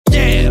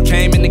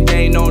Came in the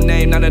game, no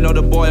name, now I know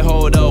the boy,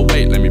 hold up,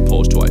 wait, let me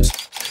pose twice.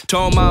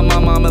 Told my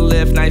mom I'ma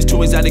live nice,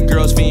 two exotic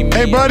girls feed me.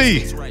 Hey,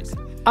 buddy.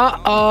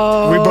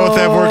 Uh-oh. We both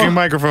have working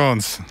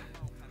microphones.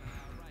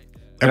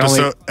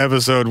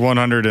 Episode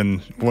 100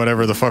 and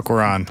whatever the fuck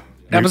we're on.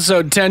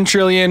 Episode 10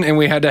 trillion, and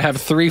we had to have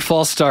 3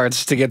 false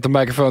starts to get the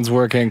microphones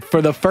working.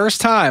 For the first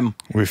time,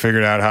 we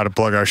figured out how to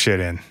plug our shit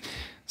in.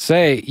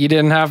 Say, you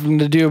didn't happen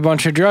to do a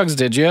bunch of drugs,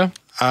 did you?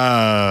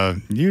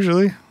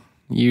 Usually.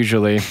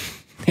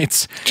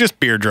 It's just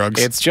beer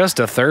drugs. It's just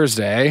a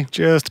Thursday.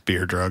 Just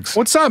beer drugs.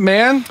 What's up,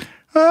 man?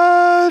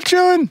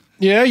 Chilling.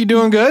 Yeah, you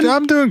doing good?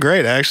 I'm doing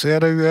great, actually.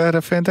 I had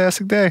a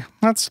fantastic day.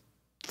 That's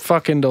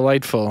fucking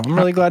delightful. I'm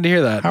really glad to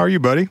hear that. How are you,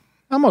 buddy?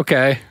 I'm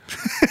okay.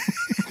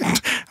 I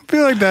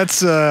feel like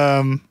that's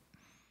an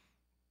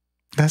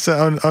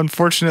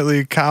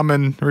unfortunately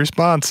common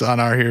response on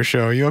our here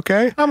show. You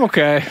okay? I'm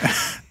okay.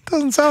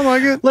 Doesn't sound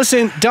like it.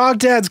 Listen, Dog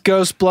Dad's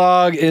Ghost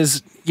Blog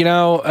is,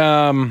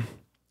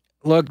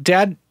 look,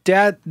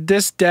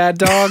 this dad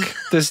dog,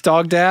 this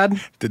dog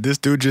dad. Did this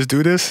dude just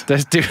do this?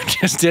 This dude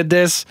just did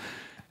this.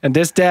 And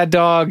this dad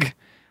dog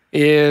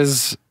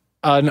is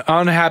an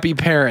unhappy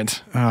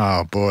parent.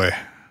 Oh, boy.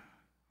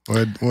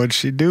 What'd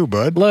she do,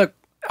 bud? Look,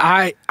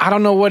 I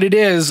don't know what it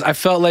is. I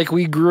felt like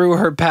we grew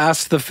her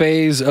past the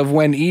phase of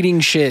when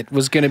eating shit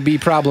was going to be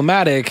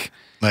problematic.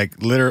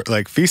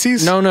 Like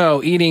feces?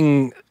 No,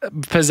 eating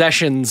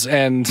possessions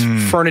and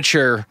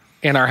furniture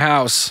in our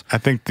house. I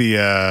think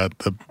the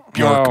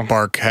Bjork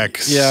bark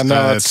hex. Yeah,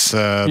 no, it's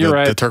you're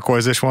right. The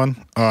turquoise-ish one.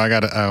 Oh, I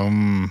got it.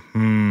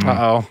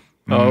 Uh-oh.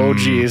 Oh,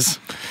 geez.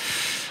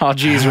 Oh,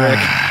 geez, Rick.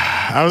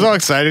 I was all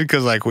excited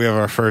because we have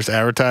our first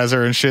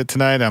advertiser and shit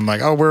tonight. I'm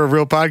like, oh, we're a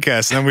real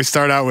podcast. And then we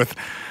start out with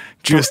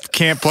just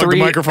can't plug the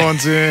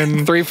microphones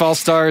in. 3 false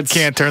starts.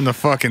 Can't turn the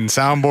fucking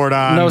soundboard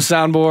on. No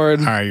soundboard.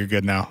 All right, you're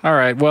good now. All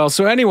right. Well,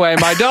 so anyway,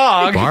 my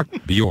dog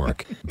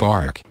Bjork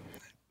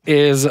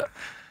is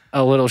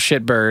a little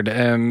shit bird,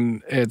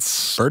 and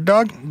it's bird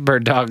dog.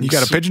 You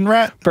got a pigeon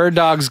rat? Bird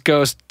dog's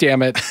ghost.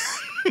 Damn it.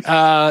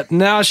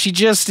 Now she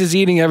just is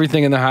eating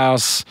everything in the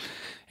house,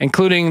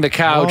 including the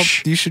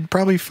couch. Well, you should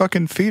probably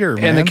fucking feed her,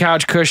 man. And the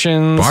couch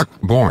cushions.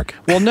 Bork.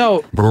 Well,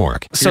 no.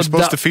 Bork. You're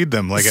supposed to feed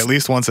them at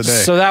least once a day.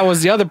 So that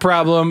was the other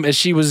problem. Is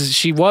she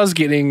was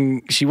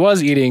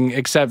eating,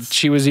 except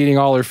she was eating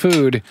all her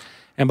food.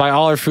 And by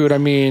all her food, I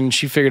mean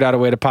she figured out a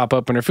way to pop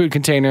open her food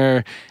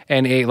container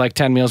and ate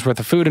 10 meals worth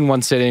of food in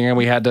one sitting. And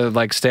we had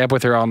to stay up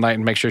with her all night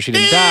and make sure she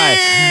didn't die.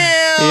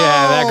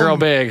 Yeah, that girl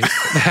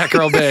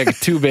big.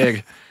 Too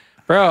big.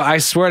 Bro, I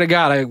swear to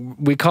God,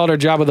 we called her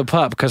Jabba the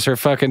Pup because her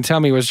fucking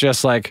tummy was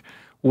just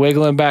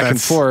wiggling back and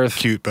forth.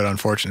 Cute, but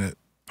unfortunate.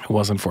 It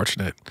was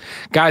unfortunate.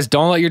 Guys,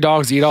 don't let your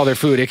dogs eat all their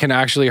food. It can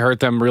actually hurt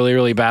them really,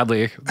 really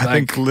badly. I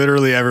think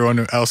literally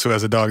everyone else who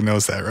has a dog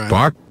knows that, right?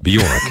 Bark.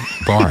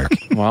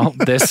 Well,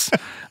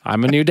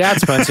 I'm a new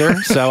dad,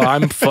 Spencer, so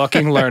I'm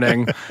fucking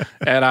learning.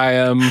 And I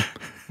am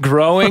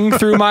growing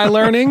through my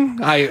learning.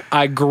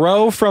 I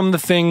grow from the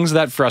things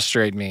that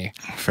frustrate me.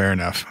 Fair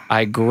enough.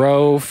 I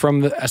grow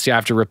from see, I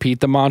have to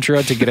repeat the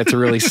mantra to get it to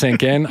really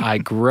sink in. I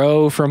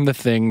grow from the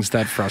things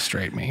that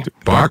frustrate me.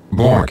 Bork.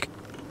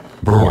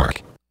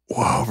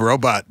 Whoa,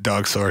 robot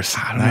dog source.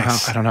 I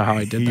don't know how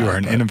I did that. You are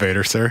an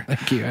innovator, sir.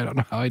 Thank you. I don't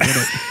know how I did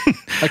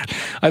it.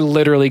 I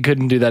literally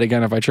couldn't do that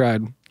again if I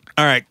tried.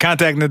 All right,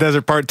 Contact in the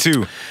Desert Part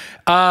 2.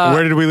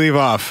 Where did we leave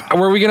off?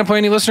 Were we going to play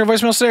any listener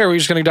voicemails today, or are we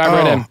just going to dive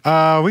right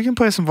in? We can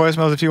play some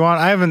voicemails if you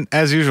want.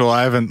 As usual,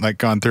 I haven't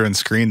gone through and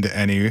screened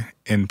any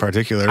in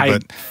particular. I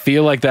but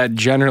feel like that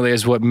generally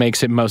is what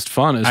makes it most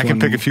fun. I can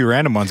pick a few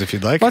random ones if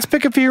you'd like. Let's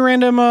pick a few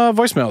random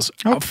voicemails.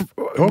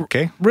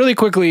 Okay. Really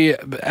quickly,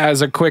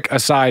 as a quick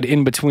aside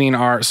in between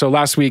so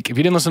last week, if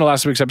you didn't listen to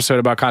last week's episode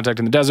about Contact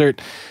in the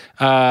Desert,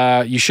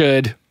 you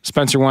should.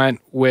 Spencer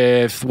went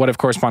with What If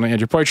correspondent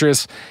Andrew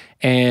Poitras,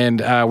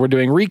 and we're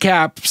doing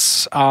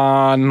recaps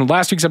on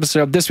last week's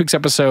episode, this week's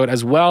episode,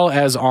 as well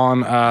as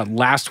on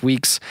last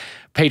week's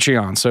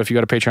Patreon. So if you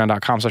go to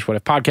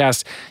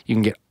patreon.com/whatifpodcast, you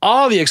can get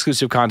all the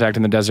exclusive Contact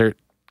in the Desert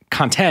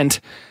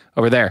content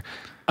over there.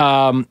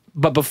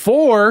 But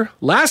before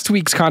last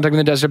week's Contact in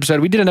the Desert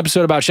episode, we did an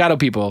episode about shadow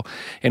people.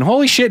 And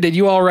holy shit, did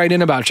you all write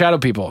in about shadow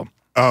people?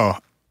 Oh,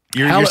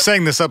 you're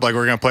setting this up like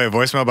we're going to play a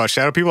voicemail about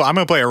shadow people? I'm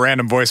going to play a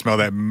random voicemail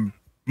that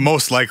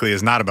most likely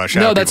is not about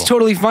shadow people. No, that's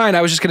totally fine.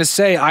 I was just going to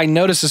say, I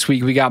noticed this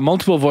week we got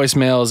multiple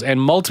voicemails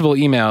and multiple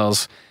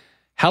emails.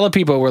 Hella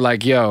people were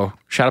like, yo,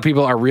 shadow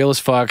people are real as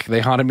fuck. They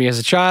haunted me as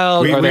a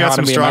child. We they got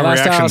some me strong in my last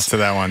reactions house. to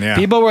that one, yeah.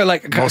 People were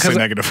like... Mostly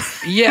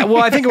negative. Yeah,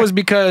 well, I think it was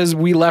because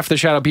we left the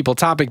shadow people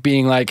topic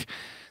being like,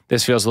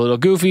 this feels a little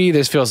goofy.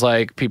 This feels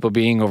like people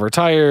being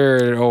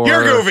overtired or...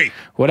 You're goofy!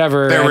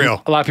 Whatever. They're and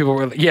real. A lot of people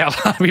were... Yeah, a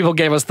lot of people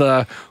gave us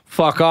the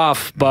fuck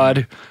off,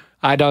 bud.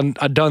 I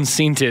done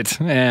seen it,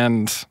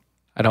 and...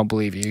 I don't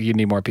believe you. You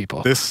need more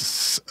people.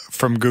 This,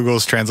 from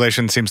Google's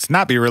translation, seems to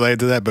not be related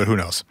to that, but who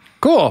knows?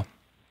 Cool.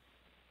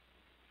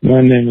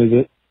 My name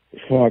is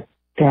God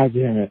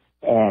damn it.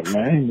 My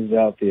name is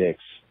Althix,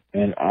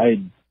 and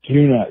I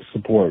do not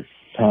support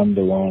Tom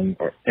DeLonge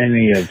or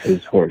any of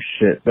his horse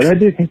shit, but I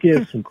do think he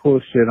has some cool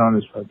shit on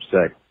his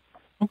website.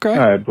 Okay.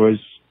 All right, boys.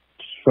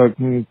 Just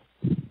fucking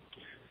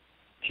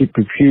keep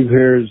your pube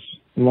hairs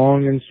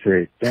long and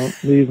straight.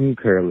 Don't leave them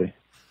curly.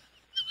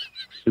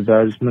 It's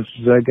about as much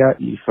as I got.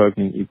 You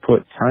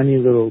put tiny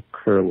little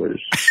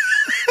curlers.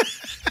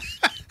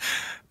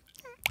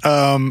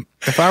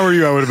 If I were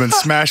you, I would have been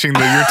smashing the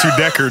 "You're Too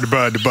Deckard,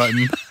 Bud"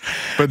 button.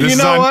 But this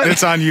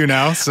it's on you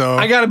now, so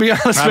I gotta be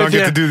honest with you. I don't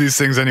get to do these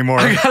things anymore.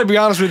 I gotta be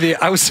honest with you.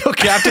 I was so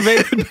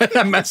captivated by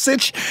that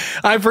message,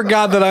 I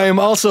forgot that I am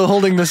also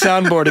holding the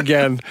soundboard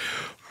again.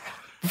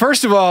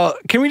 First of all,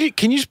 can you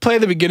just play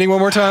the beginning one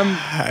more time?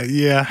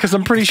 Yeah, because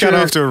I'm pretty sure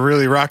got off to a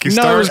really rocky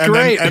start. No, it was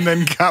great, and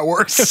then got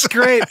worse. It's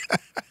great.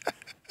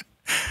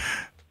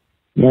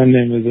 My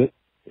name is it.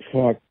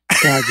 Fuck.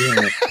 God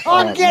damn it.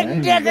 I'm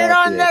getting Deckard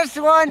on this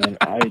one. And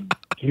I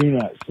do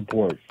not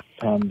support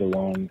Tom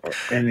DeLonge or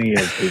any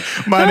of his.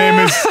 My name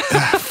is.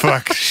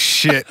 Fuck.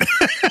 Shit.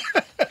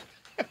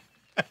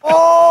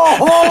 I'm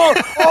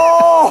gonna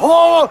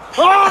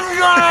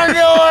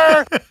do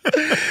her.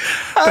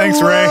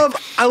 Thanks, Ray.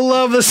 I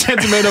love the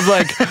sentiment of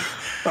like,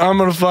 I'm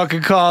gonna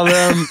fucking call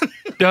them.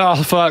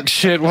 Oh fuck,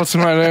 shit. What's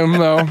my name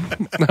though?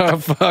 Oh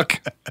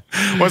fuck.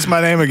 What's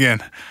my name again?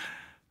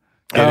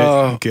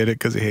 Get it?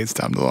 Because he hates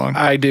Tom DeLonge.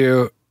 I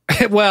do.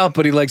 Well,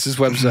 but he likes his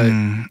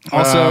website.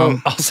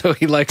 Also,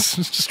 he likes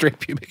straight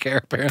pubic hair.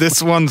 Apparently,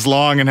 this one's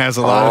long and has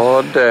a lot.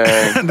 Oh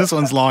dang! This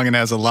one's long and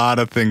has a lot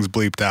of things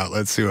bleeped out.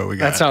 Let's see what we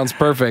got. That sounds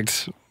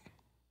perfect.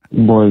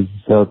 Boys,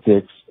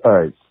 Celtics. All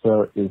right,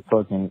 so it's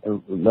fucking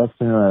left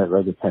and right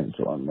like a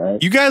pendulum,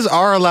 right? You guys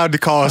are allowed to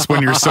call us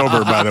when you're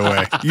sober, by the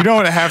way. You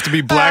don't have to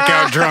be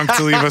blackout drunk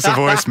to leave us a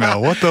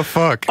voicemail. What the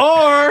fuck?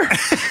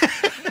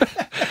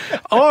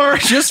 Or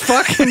just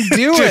fucking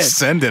do it. Just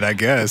send it, I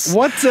guess.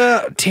 What?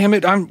 Damn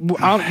it!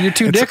 Your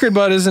two Deckard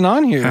Bud isn't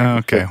on here.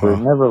 Okay. It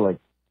never like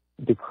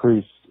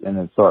decreased in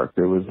its arc.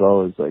 It was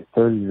always like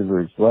 30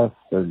 degrees left,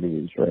 30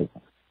 degrees right.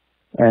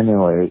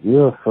 Anyway,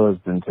 UFO has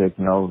been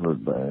taken over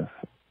by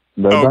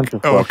a bunch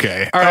of fuck.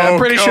 Okay. All right. I'm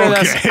pretty sure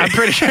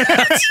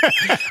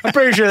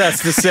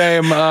that's the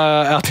same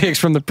outtakes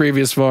from the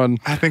previous one.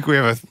 I think we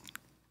have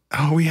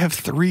we have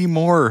 3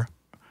 more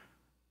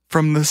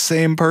from the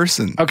same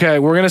person. Okay,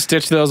 we're gonna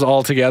stitch those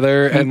all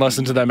together and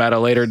listen to them at a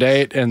later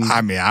date. And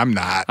I mean, I'm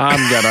not.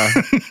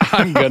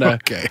 I'm gonna.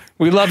 Okay.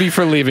 We love you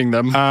for leaving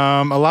them.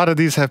 A lot of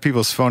these have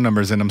people's phone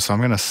numbers in them, so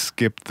I'm gonna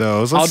skip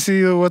those. Let's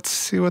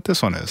see what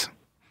this one is.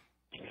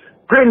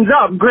 Grins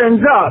up.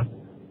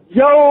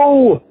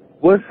 Yo,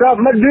 what's up,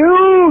 my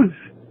dudes?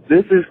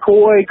 This is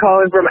Coy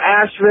calling from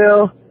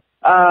Asheville.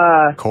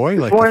 Coy,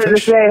 like just wanted to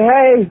say,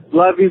 hey,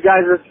 love you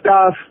guys'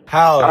 stuff.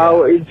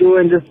 What you're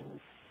doing just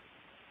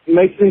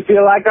makes me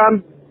feel like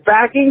I'm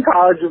back in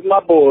college with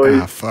my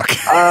boys. Ah, fuck.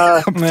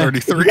 I'm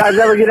 33. If you guys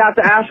ever get out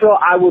to Asheville,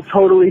 I will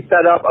totally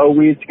set up a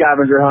weed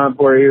scavenger hunt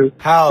for you.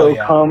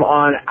 Come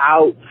on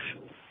out.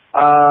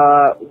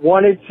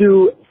 Wanted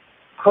to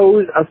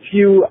pose a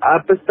few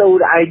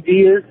episode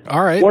ideas.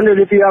 All right. Wondered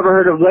if you ever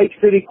heard of Lake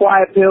City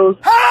Quiet Pills.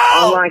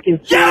 Online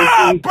conspiracy.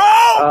 Yeah,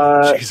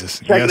 bro! Jesus.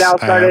 Check it out.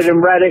 Started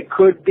in Reddit.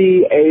 Could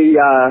be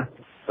a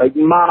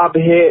mob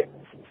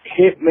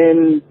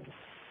hitman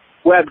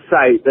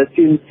website that's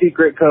in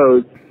secret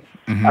codes.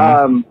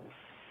 Mm-hmm.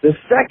 The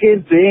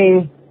second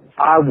thing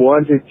I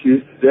wanted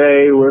to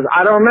say was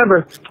I don't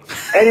remember.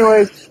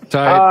 Anyways,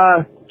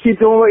 keep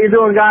doing what you're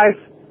doing, guys.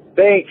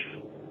 Thanks.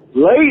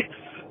 Late.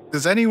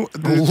 Does any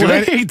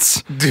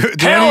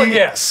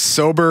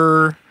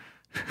sober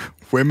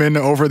women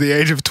over the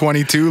age of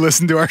 22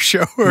 listen to our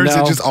show, or is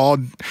it just all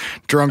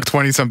drunk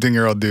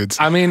 20-something-year-old dudes?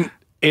 I mean,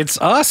 it's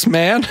us,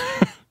 man.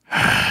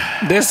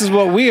 This is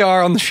what we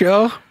are on the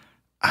show.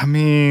 I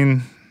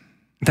mean,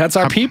 that's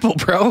our people,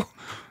 bro.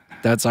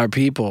 That's our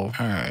people.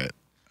 All right.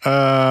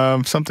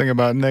 Something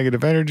about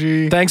negative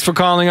energy. Thanks for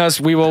calling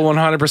us. We will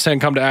 100%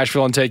 come to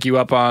Asheville and take you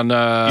up on...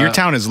 your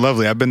town is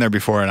lovely. I've been there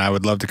before, and I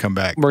would love to come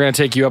back. We're going to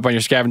take you up on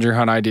your scavenger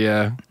hunt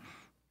idea.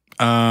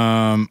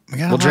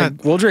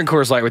 We'll drink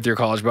Coors Light with your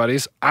college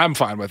buddies. I'm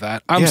fine with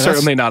that. I'm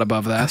certainly not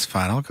above that. That's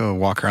fine. I'll go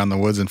walk around the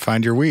woods and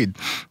find your weed.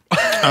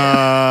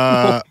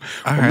 We'll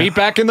meet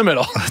back in the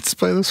middle. Let's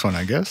play this one,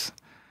 I guess.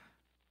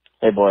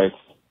 Hey, boys.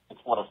 It's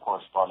one of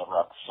correspondent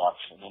Rock Sucks.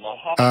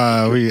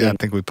 I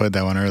think we played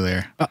that one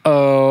earlier.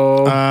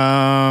 Uh-oh.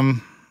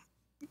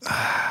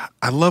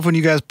 I love when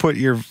you guys put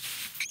your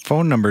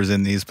phone numbers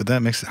in these, but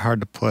that makes it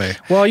hard to play.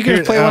 Well, you can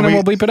just play one and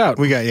we'll bleep it out.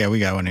 We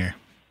got one here.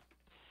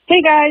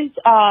 Hey guys,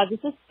 this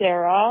is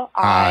Sarah.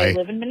 Hi. I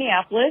live in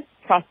Minneapolis,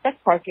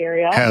 Prospect Park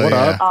area. Hell what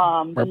yeah.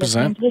 up? Been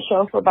listening to the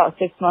show for about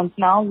 6 months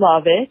now.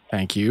 Love it.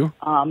 Thank you.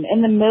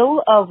 In the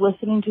middle of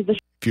listening to the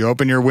If you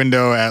open your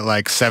window at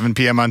like 7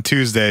 p.m. on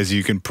Tuesdays,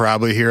 you can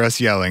probably hear us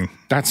yelling.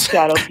 That's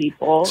Shadow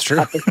People true.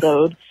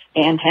 episode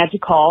and had to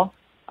call.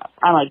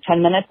 I'm like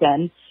 10 minutes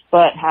in,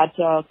 but had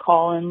to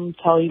call and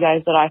tell you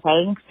guys that I've had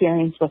an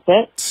experience with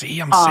it. See,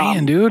 I'm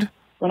saying, dude.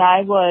 When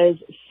I was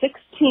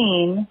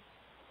 15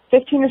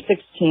 or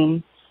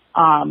 16,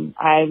 I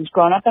was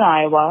growing up in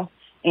Iowa,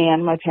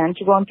 and my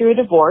parents were going through a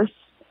divorce.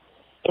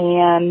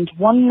 And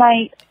one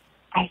night,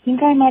 I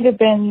think I might have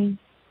been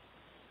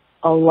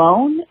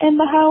alone in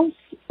the house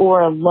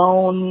or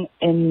alone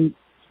in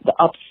the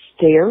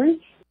upstairs.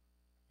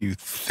 You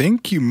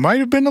think you might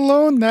have been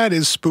alone? That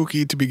is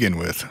spooky to begin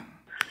with.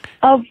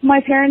 Of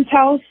my parents'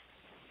 house.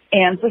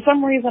 And for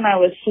some reason, I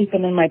was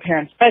sleeping in my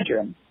parents'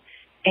 bedroom.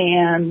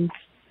 And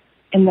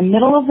in the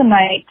middle of the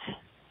night,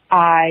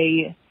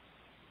 I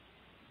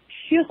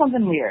feel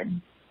something weird.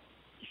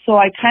 So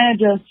I kind of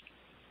just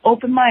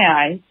open my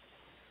eyes,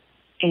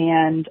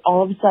 and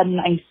all of a sudden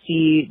I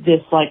see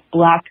this like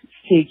black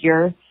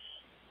figure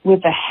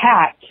with a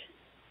hat.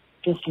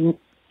 Just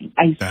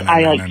I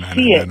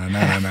see it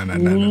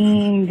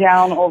lean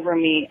down over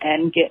me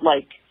and get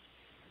like,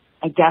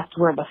 I guess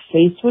where the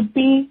face would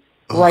be,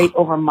 right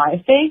over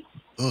my face.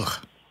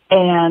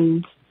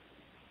 And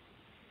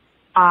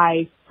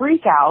I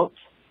freak out.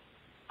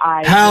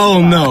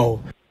 Hell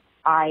no.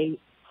 I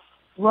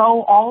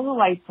throw all the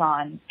lights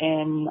on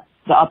in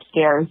the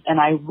upstairs, and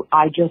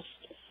I just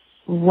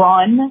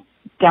run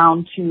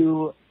down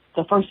to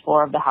the first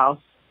floor of the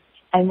house,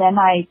 and then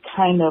I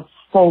kind of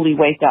fully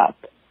wake up.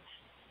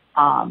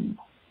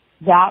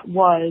 That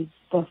was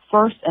the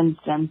first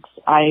instance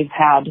I've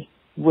had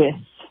with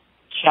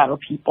shadow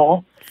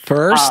people.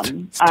 First?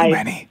 It's too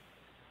many.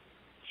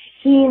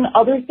 Seen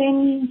other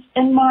things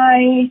in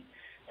my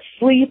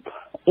sleep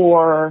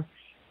or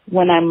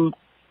when I'm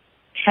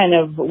kind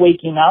of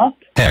waking up.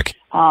 Heck.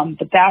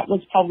 But that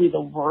was probably the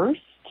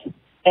worst.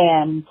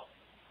 And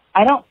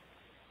I don't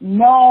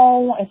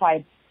know if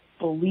I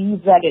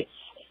believe that it's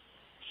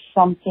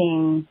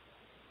something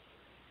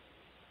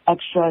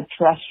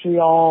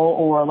extraterrestrial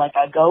or like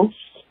a ghost,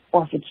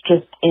 or if it's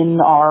just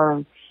in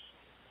our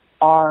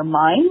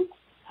minds.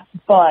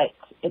 But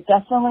it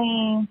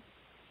definitely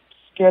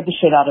scared the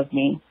shit out of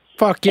me.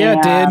 Fuck yeah,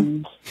 it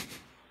did.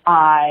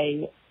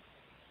 I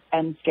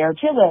am scared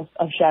shitless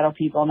of shadow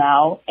people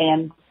now,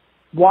 and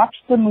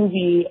watched the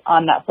movie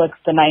on Netflix,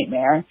 The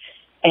Nightmare,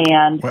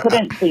 and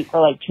couldn't sleep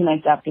for like 2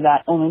 nights after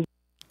that. Only.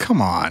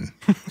 Come on.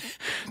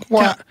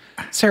 What?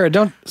 Sarah,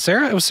 don't.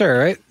 Sarah? It was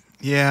Sarah, right?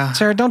 Yeah.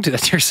 Sarah, don't do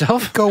that to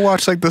yourself. Go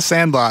watch like The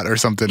Sandlot or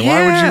something. Yeah.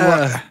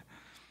 Why would you?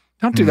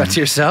 Don't do that to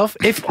yourself.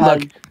 If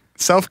look,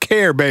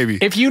 self-care, baby.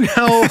 If you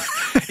know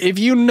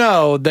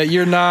that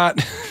you're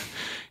not,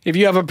 if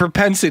you have a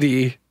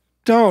propensity,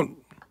 don't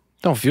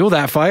fuel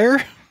that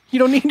fire. You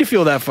don't need to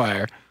fuel that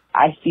fire.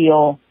 I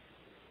feel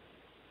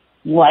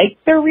like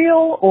they're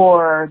real,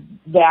 or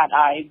that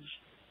I've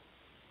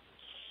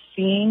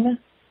seen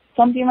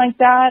something like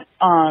that.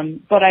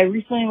 But I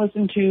recently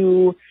listened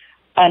to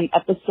an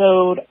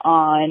episode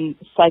on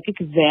psychic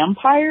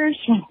vampires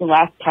from the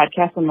last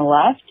podcast on the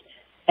left,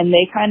 and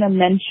they kind of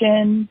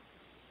mention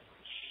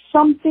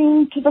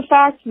something to the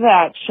fact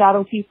that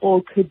shadow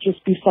people could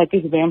just be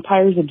psychic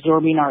vampires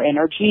absorbing our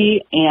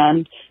energy,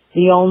 and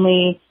the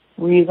only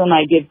reason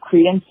I give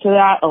credence to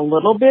that a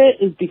little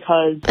bit is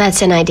because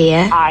that's an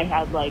idea. I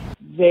had like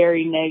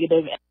very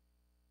negative.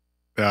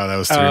 Oh, that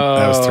was 3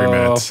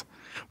 minutes.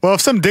 Well,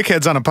 if some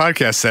dickheads on a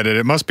podcast said it,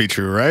 it must be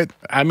true, right?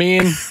 I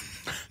mean,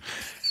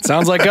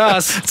 sounds like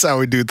us. That's how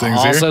we do things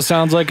also here.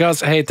 Sounds like us.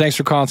 Hey, thanks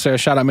for calling, Sarah.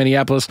 Shout out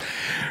Minneapolis.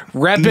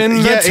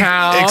 Repping the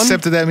town.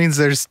 Except that means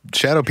there's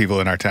shadow people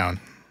in our town.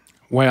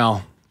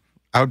 Well,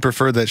 I would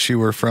prefer that she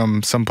were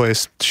from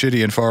someplace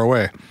shitty and far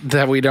away.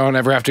 That we don't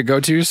ever have to go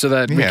to so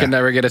that we can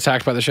never get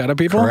attacked by the shadow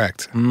people?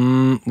 Correct.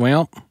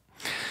 Well,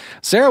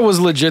 Sarah was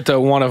legit,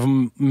 though, one of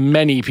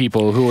many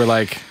people who were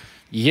like,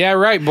 yeah,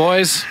 right,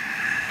 boys.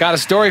 Got a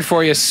story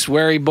for you,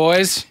 sweary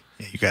boys.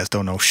 Yeah, you guys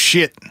don't know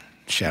shit.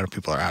 Shadow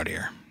people are out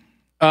here.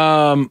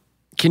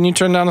 Can you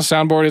turn down the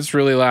soundboard? It's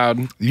really loud.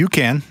 You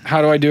can.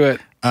 How do I do it?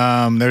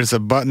 There's a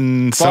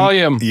button.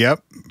 Volume.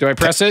 Yep. Do I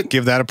press it?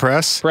 Give that a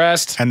press.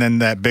 Pressed. And then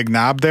that big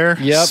knob there.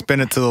 Yep. Spin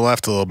it to the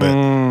left a little bit.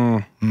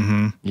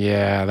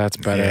 Yeah, that's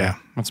better. Yeah.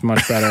 That's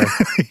much better.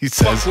 He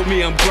says, Fuck with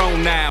me, I'm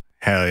grown now.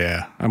 hell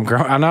yeah. I'm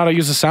grown. I know how to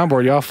use the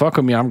soundboard. Y'all fuck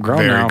with me. I'm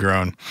grown now. Very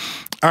grown.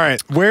 All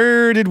right.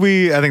 Where did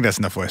we, I think that's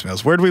enough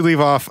voicemails. Where did we leave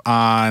off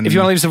on? If you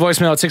want to leave us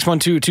a voicemail, it's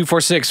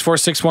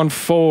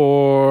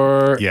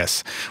 612-246-4614.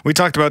 Yes. We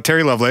talked about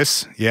Terry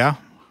Lovelace. Yeah.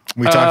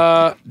 We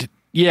talked.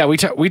 Yeah, we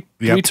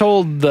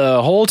told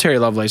the whole Terry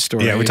Lovelace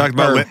story. Yeah, we talked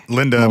about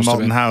Linda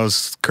Moulton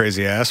Howe's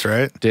crazy ass,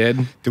 right?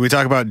 Did we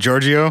talk about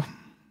Giorgio?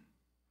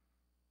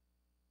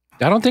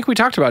 I don't think we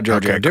talked about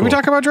Giorgio. Okay, Did we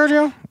talk about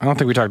Giorgio? I don't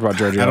think we talked about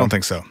Giorgio. I don't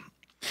think so.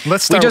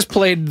 Let's start. We just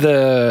played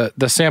the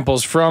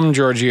samples from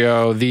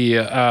Giorgio.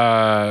 You're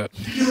not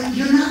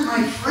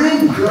my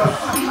friend. You're a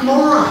fucking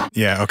moron.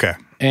 Yeah. Okay.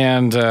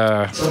 And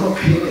some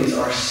opinions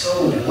are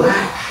so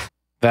whack.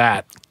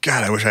 That.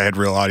 God, I wish I had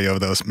real audio of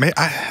those.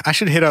 I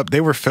should hit up. They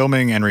were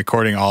filming and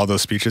recording all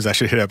those speeches. I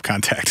should hit up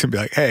Contact and be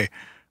like, hey,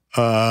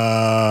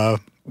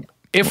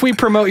 if we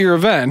promote your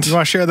event, you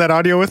want to share that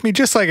audio with me?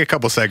 Just like a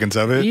couple seconds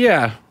of it.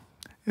 Yeah.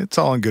 It's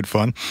all in good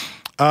fun.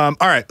 All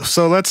right,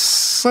 so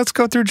let's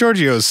go through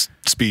Giorgio's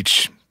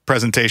speech,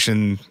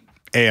 presentation,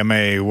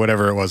 AMA,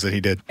 whatever it was that he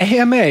did.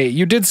 AMA,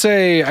 you did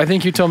say, I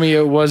think you told me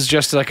it was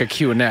just like a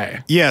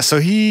Q&A. Yeah, so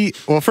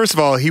first of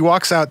all, he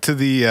walks out to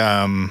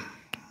the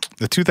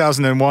the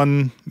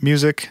 2001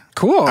 music.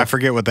 Cool. I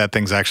forget what that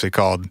thing's actually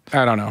called.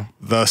 I don't know.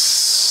 The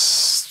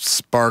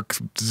Spark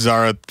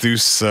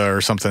Zarathustra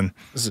or something.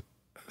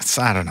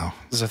 I don't know.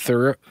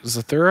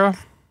 Zathura?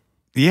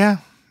 Yeah,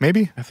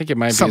 maybe. I think it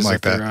might something be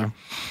like Zathura.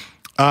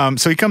 that.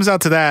 So he comes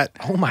out to that.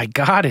 Oh my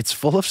God, it's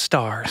full of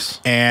stars.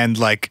 And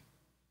like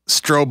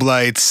strobe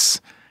lights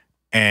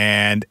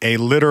and a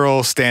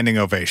literal standing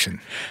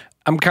ovation.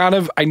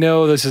 I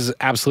know this is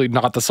absolutely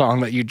not the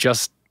song that you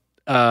just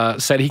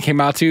said he came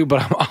out to,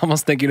 but I'm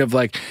almost thinking of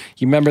like,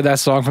 you remember that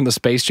song from the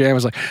Space Jam? It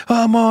was like,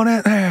 I'm on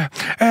it there,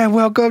 and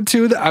welcome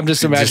to the... I'm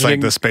just imagining... Just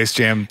like the Space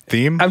Jam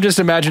theme? I'm just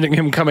imagining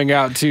him coming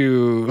out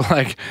to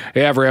like,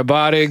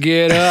 everybody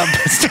get up,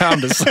 it's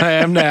time to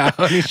slam now.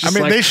 I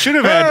mean, they should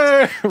have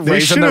had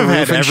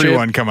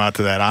everyone come out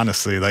to that,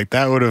 honestly. Like,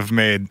 that would have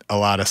made a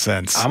lot of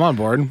sense. I'm on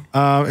board.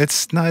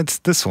 It's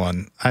this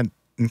one.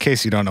 In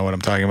case you don't know what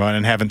I'm talking about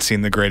and haven't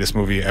seen the greatest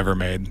movie ever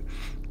made,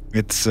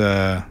 it's...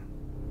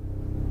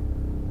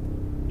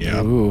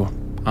 Yeah. Ooh,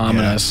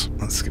 ominous. Yeah.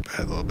 Let's skip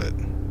ahead a little bit.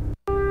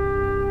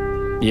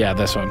 Yeah,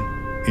 this one.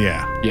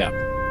 Yeah. Yeah.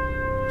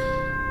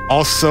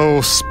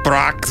 Also,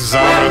 Sprach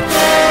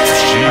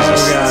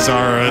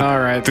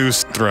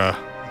Zarathustra.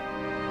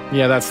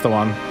 Yeah, that's the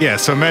one. Yeah,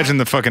 so imagine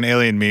the fucking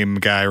alien meme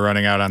guy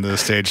running out onto the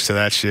stage to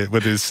that shit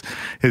with his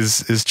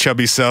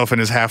chubby self and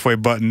his halfway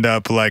buttoned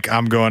up, like,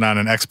 I'm going on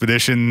an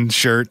expedition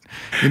shirt.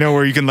 You know,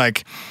 where you can,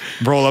 like,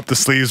 roll up the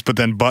sleeves but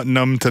then button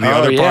them to the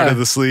other part of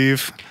the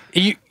sleeve.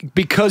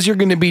 Because you're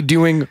going to be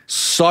doing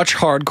such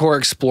hardcore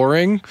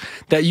exploring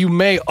that you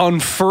may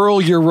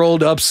unfurl your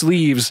rolled up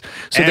sleeves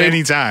at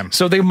any time.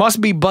 So they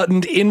must be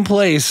buttoned in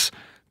place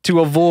to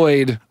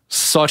avoid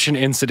such an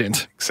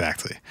incident.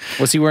 Exactly.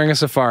 Was he wearing a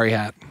safari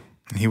hat?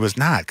 He was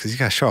not, because you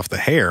got to show off the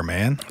hair,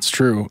 man. It's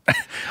true.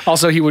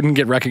 Also, he wouldn't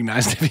get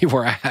recognized if he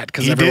wore a hat,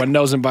 because everyone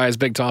knows him by his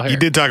big, tall hair. He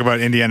did talk about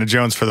Indiana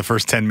Jones for the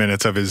first 10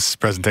 minutes of his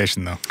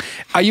presentation, though.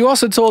 You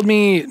also told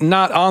me,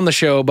 not on the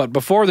show, but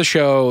before the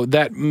show,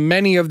 that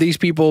many of these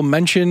people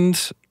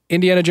mentioned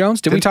Indiana Jones.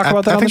 Did we talk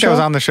about that on the show? I think that was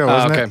on the show,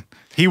 wasn't it?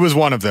 He was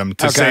one of them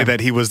to Okay. say that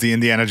he was the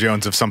Indiana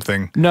Jones of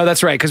something. No,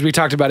 that's right, because we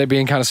talked about it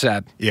being kind of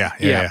sad.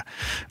 Yeah.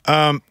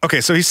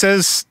 Okay, so he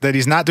says that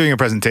he's not doing a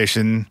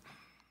presentation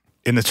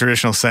in the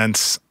traditional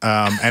sense,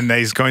 and that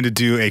he's going to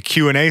do a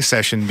Q&A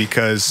session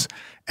because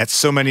at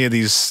so many of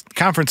these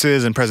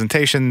conferences and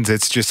presentations,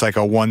 it's just like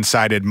a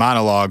one-sided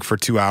monologue for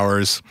 2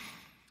 hours,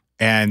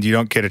 and you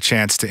don't get a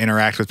chance to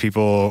interact with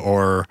people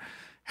or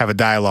have a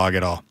dialogue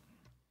at all.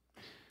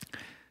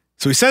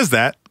 So he says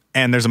that,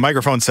 and there's a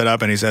microphone set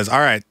up, and he says,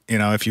 all right,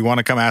 if you want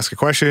to come ask a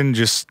question,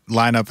 just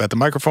line up at the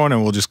microphone,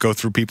 and we'll just go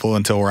through people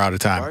until we're out of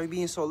time. Why are you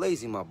being so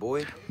lazy, my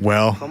boy?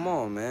 Well, come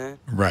on, man.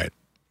 Right.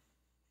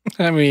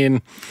 I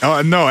mean...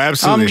 Oh, no,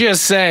 absolutely. I'm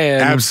just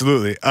saying.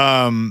 Absolutely.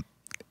 So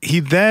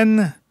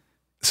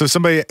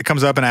somebody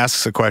comes up and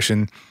asks a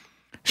question.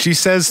 She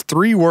says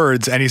 3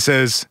 words, and he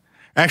says,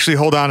 actually,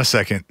 hold on a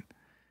second.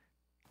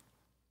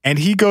 And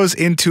he goes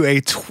into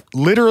a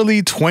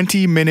literally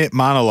 20-minute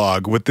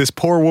monologue with this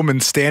poor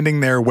woman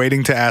standing there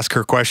waiting to ask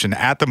her question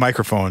at the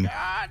microphone.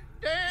 God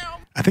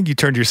damn. I think you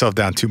turned yourself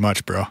down too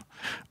much, bro.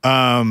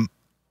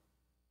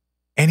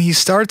 And he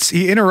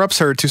interrupts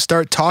her to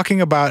start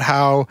talking about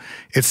how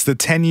it's the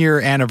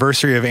 10-year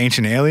anniversary of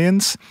Ancient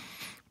Aliens,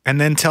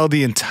 and then tell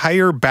the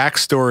entire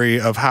backstory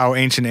of how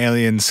Ancient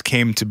Aliens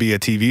came to be a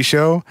TV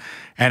show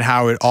and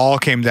how it all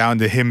came down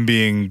to him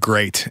being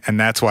great, and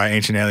that's why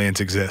Ancient Aliens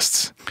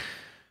exists.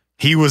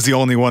 He was the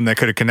only one that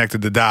could have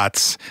connected the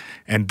dots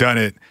and done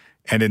it,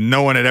 and then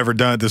no one had ever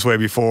done it this way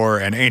before,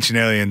 and Ancient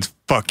Aliens,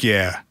 fuck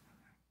yeah.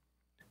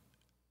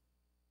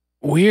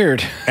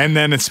 Weird. And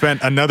then it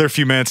spent another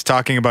few minutes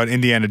talking about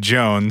Indiana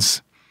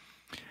Jones.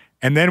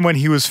 And then when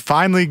he was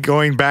finally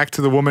going back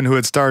to the woman who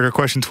had started her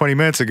question 20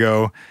 minutes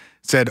ago,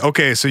 said,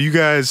 okay, so you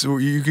guys,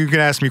 you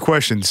can ask me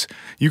questions.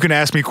 You can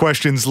ask me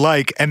questions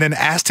like, and then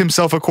asked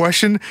himself a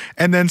question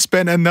and then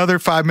spent another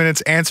 5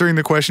 minutes answering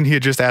the question he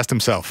had just asked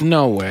himself.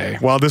 No way.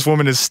 While this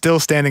woman is still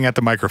standing at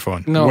the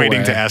microphone,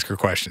 waiting to ask her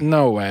question.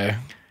 No way.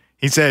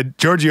 He said,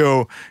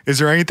 Giorgio, is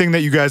there anything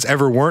that you guys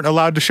ever weren't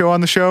allowed to show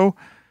on the show?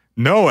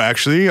 No,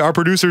 actually, our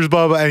producers,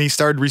 blah, blah, and he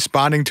started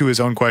responding to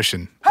his own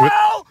question.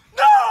 Hell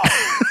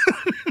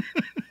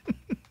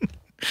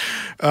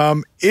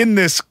no! In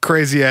this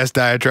crazy-ass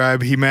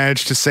diatribe, he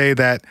managed to say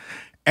that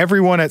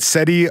everyone at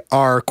SETI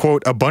are,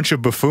 quote, a bunch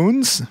of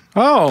buffoons.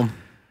 Oh.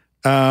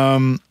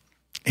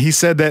 He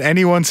said that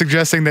anyone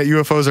suggesting that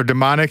UFOs are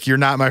demonic, you're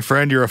not my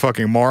friend, you're a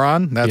fucking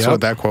moron. That's what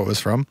that quote was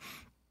from.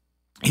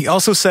 He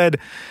also said,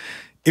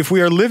 if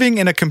we are living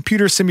in a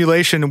computer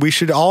simulation, we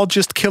should all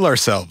just kill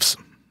ourselves.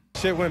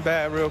 Shit went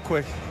bad real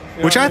quick.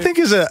 Which I think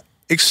is a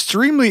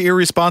extremely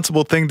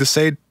irresponsible thing to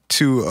say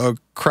to a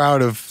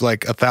crowd of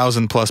like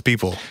 1,000+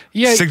 people.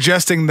 Yeah.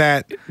 Suggesting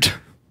that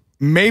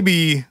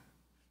maybe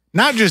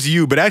not just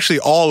you, but actually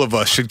all of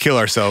us should kill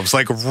ourselves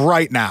like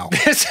right now.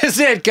 This is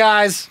it,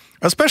 guys.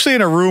 Especially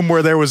in a room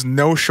where there was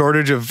no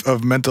shortage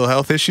of mental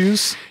health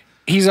issues.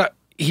 He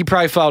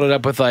probably followed it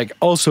up with like,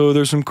 also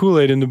there's some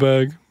Kool-Aid in the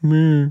bag.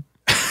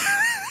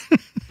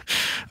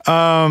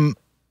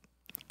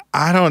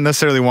 I don't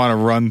necessarily want to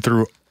run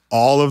through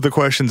all of the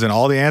questions and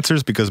all the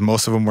answers because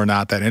most of them were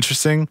not that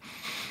interesting.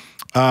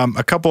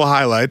 A couple of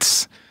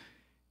highlights.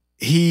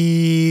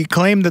 He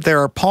claimed that there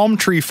are palm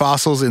tree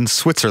fossils in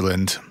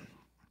Switzerland,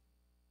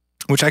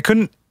 which I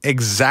couldn't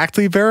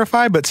exactly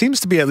verify, but seems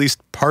to be at least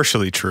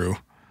partially true.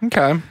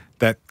 Okay.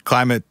 That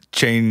climate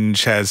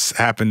change has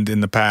happened in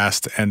the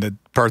past and that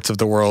parts of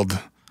the world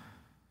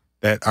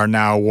that are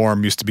now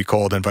warm used to be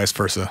cold and vice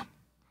versa.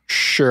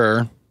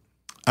 Sure.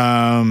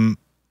 I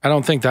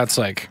don't think that's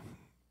like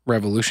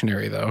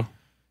revolutionary though.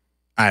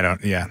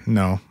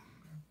 No.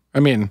 I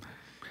mean,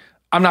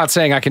 I'm not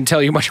saying I can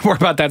tell you much more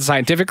about that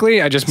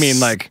scientifically. I just mean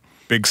like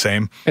big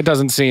same. It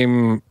doesn't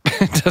seem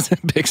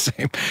big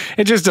same.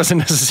 It just doesn't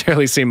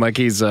necessarily seem like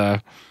he's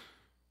I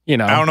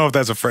don't know if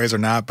that's a phrase or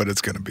not, but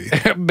it's going to be.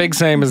 Big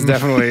same is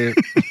definitely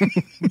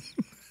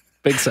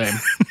big same.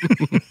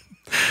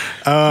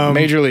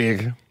 Major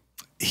league.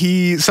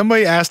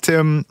 Somebody asked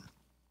him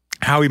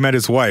how he met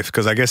his wife,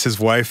 because I guess his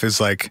wife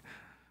is like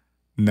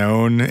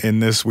known in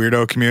this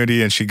weirdo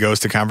community and she goes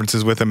to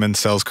conferences with him and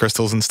sells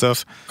crystals and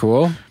stuff.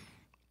 Cool.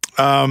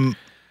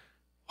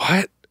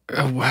 What?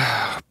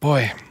 Wow,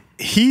 boy.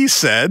 He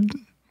said,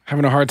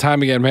 having a hard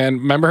time again, man.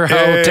 Remember how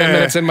 10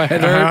 minutes in my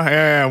head hurt?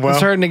 Yeah. Well,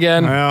 it's hurting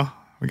again. Well,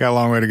 we got a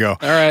long way to go.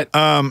 All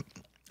right.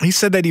 He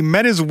said that he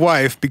met his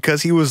wife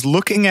because he was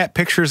looking at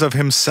pictures of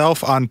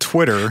himself on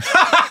Twitter.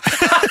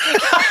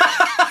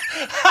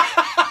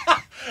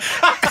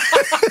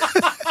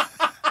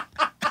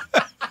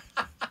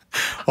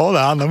 Hold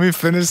on, let me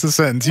finish the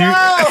sentence. No,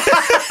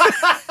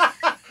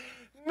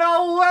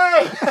 no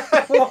way.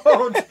 I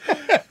won't.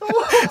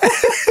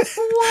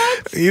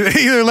 What?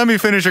 Either let me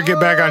finish or get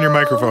back on your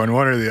microphone,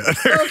 one or the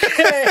other.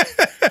 Okay.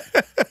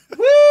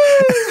 Woo!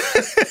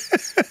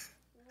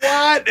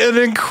 What an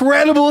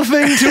incredible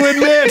thing to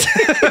admit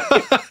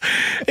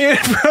in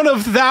front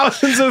of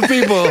thousands of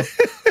people.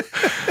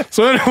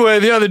 So anyway,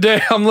 the other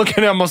day I'm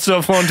looking at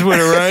myself on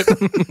Twitter, right?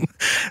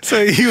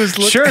 So he was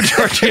looking. Sure,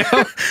 Giorgio.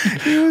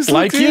 He was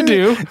like you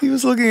do. He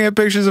was looking at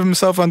pictures of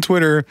himself on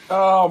Twitter.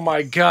 Oh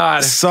my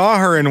God. Saw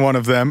her in one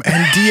of them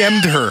and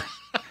DM'd her.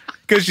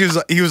 Because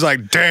he was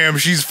like, damn,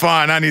 she's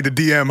fine. I need to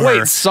DM her.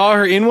 Wait, saw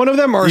her in one of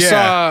them or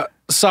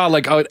saw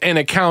like an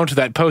account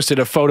that posted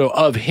a photo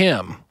of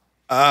him?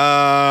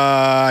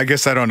 I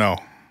guess I don't know.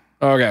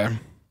 Okay.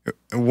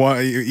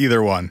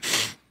 Either one.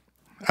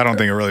 I don't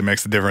think it really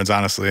makes a difference,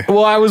 honestly.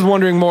 Well, I was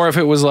wondering more if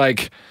it was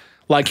like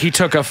he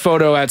took a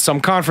photo at some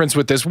conference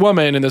with this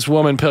woman and this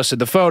woman posted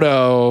the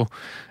photo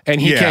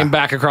and he came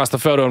back across the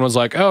photo and was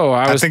like, oh,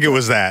 I think it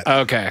was that.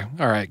 Okay.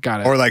 All right.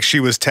 Got it. Or like she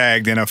was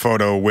tagged in a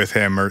photo with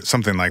him or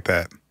something like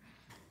that.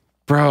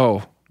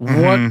 Bro,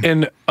 what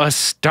an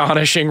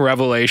astonishing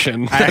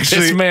revelation.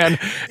 This man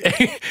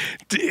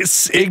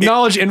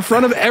acknowledged in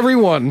front of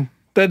everyone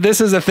that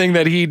this is a thing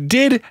that he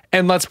did,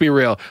 and let's be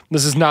real,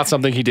 this is not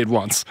something he did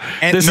once.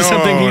 This is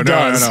something he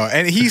does. No.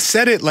 And he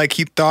said it like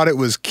he thought it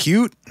was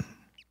cute.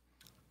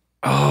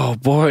 Oh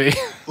boy.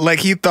 Like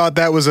he thought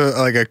that was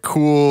a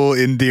cool,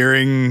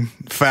 endearing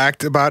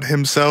fact about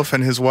himself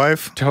and his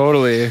wife.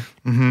 Totally.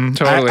 Mm-hmm.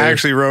 Totally. I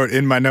actually wrote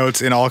in my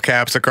notes in all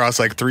caps across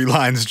like 3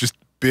 lines, just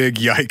big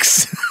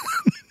yikes.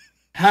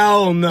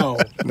 Hell no.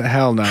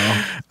 Hell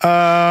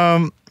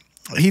no.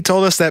 He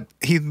told us that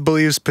he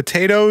believes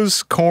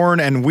potatoes, corn,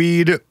 and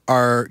weed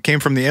came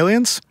from the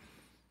aliens.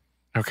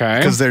 Okay.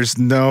 Because there's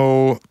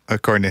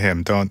according to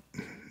him,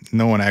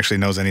 no one actually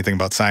knows anything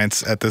about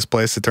science at this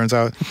place, it turns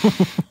out.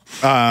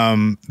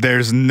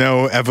 There's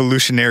no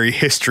evolutionary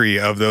history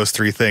of those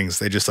 3 things.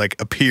 They just like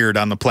appeared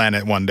on the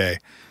planet one day.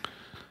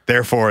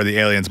 Therefore, the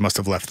aliens must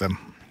have left them.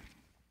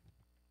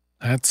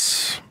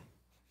 That's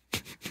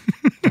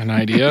an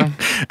idea.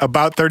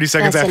 About 30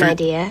 seconds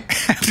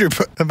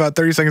about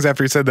 30 seconds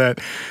after he said that,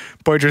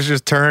 Poitras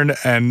just turned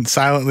and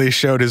silently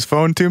showed his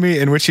phone to me,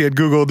 in which he had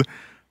Googled,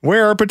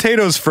 "Where are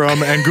potatoes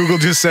from?" And Google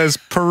just says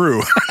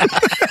Peru.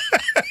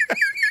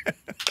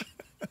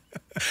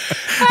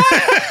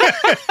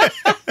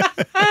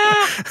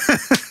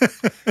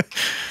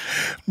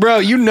 Bro,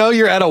 you know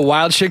you're at a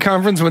wild shit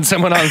conference when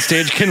someone on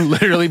stage can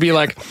literally be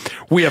like,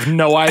 we have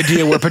no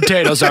idea where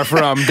potatoes are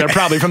from. They're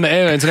probably from the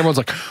aliens. And everyone's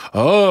like,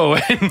 oh.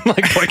 And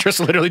like Poitras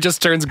literally just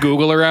turns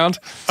Google around.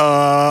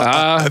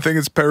 I think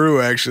it's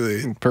Peru,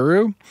 actually.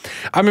 Peru?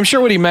 I'm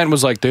sure what he meant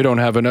was like, they don't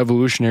have an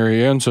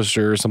evolutionary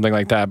ancestor or something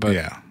like that. But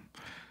yeah.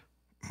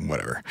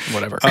 Whatever.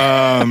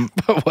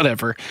 But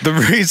whatever. The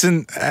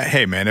reason,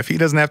 hey man, if he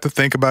doesn't have to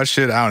think about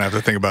shit, I don't have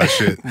to think about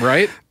shit.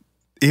 Right?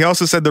 He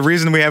also said the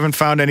reason we haven't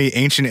found any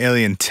ancient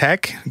alien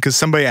tech, because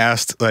somebody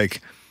asked,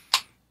 like,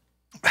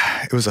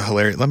 it was a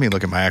hilarious, let me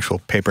look at my actual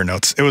paper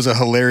notes. It was a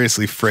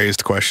hilariously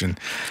phrased question.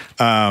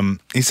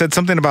 He said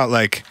something about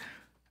like,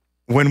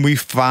 when we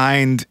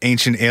find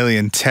ancient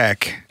alien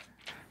tech,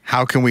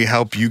 how can we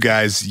help you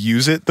guys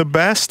use it the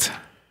best?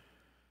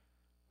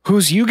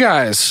 Who's you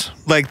guys?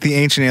 Like the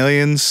Ancient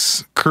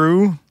Aliens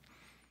crew.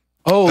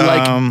 Oh,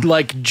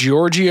 like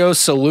Giorgio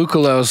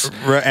Tsolukalos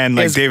and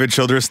like David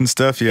Childress and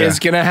stuff. Yeah, is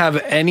gonna have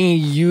any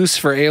use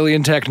for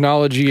alien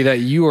technology that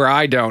you or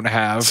I don't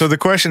have. So the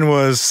question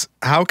was,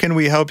 how can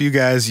we help you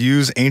guys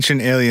use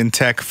ancient alien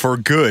tech for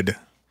good?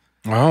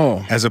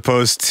 Oh, as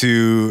opposed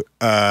to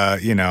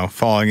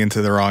falling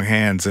into the wrong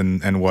hands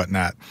and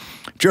whatnot.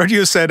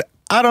 Giorgio said,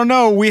 "I don't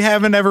know. We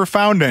haven't ever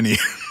found any."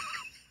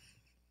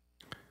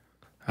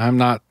 I'm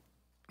not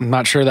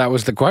sure that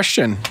was the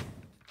question.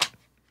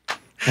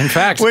 In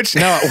fact, what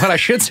I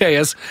should say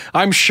is,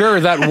 I'm sure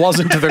that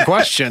wasn't the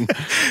question.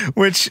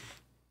 Which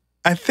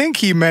I think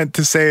he meant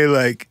to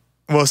say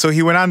so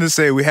he went on to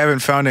say, we haven't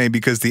found any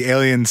because the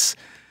aliens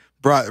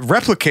brought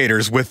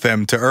replicators with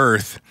them to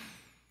Earth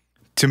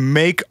to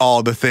make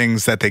all the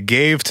things that they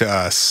gave to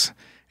us.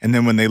 And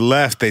then when they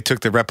left, they took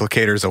the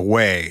replicators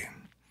away.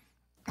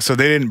 So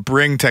they didn't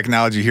bring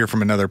technology here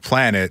from another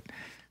planet.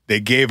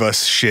 They gave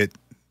us shit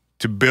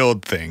to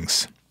build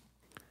things.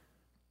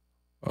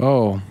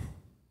 Oh.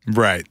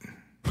 Right.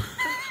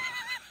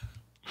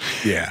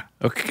 Yeah.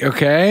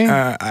 Okay.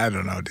 I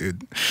don't know,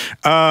 dude.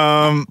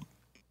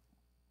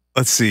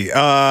 Let's see.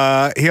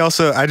 He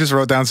also, I just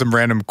wrote down some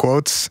random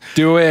quotes.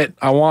 Do it.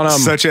 I want them.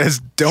 Such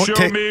as,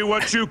 Show me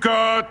what you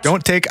got.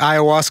 Don't take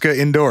ayahuasca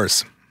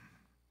indoors.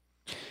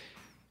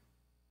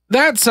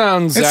 That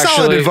sounds it's actually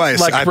solid advice.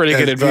 like pretty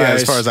good advice. Yeah,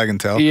 as far as I can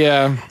tell.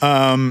 Yeah.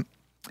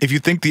 If you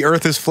think the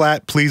earth is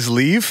flat, please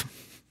leave.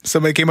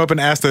 Somebody came up and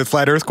asked a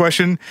flat earth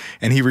question,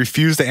 and he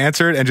refused to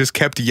answer it and just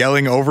kept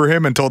yelling over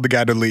him and told the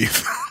guy to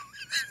leave.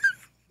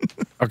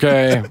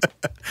 Okay.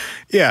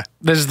 Yeah.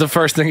 This is the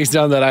first thing he's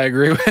done that I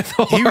agree with.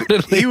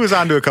 He was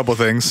on to a couple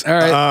things. All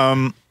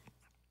right.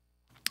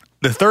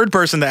 The third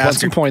person to ask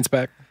some points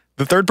back.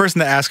 The third person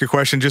to ask a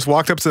question just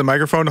walked up to the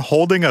microphone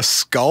holding a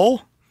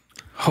skull.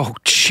 Oh,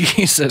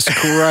 Jesus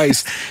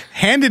Christ.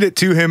 Handed it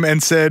to him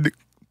and said,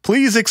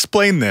 "Please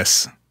explain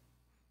this."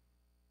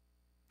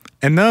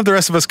 And none of the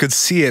rest of us could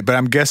see it, but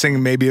I'm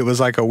guessing maybe it was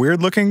like a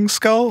weird looking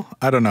skull.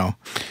 I don't know.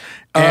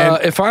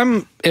 If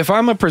I'm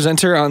a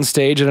presenter on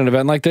stage at an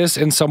event like this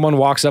and someone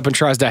walks up and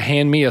tries to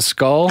hand me a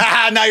skull,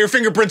 now your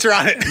fingerprints are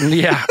on it.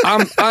 Yeah,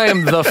 I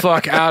am the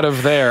fuck out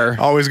of there.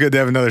 Always good to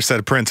have another set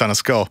of prints on a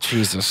skull.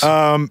 Jesus.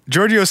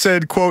 Giorgio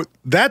said, quote,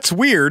 "That's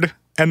weird,"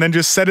 and then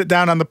just set it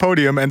down on the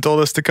podium and told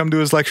us to come to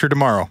his lecture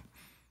tomorrow.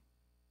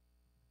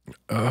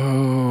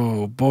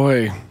 Oh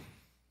boy.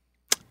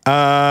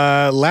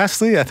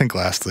 Lastly, he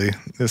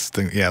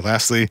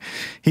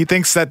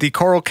thinks that the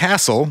Coral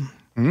Castle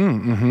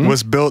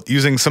was built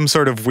using some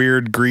sort of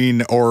weird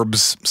green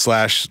orbs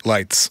 /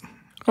 lights.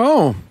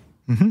 Oh,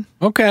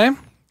 okay.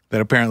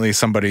 That apparently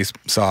somebody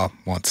saw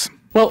once.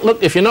 Well,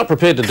 look, if you're not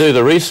prepared to do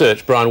the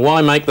research, Brian,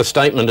 why make the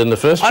statement in the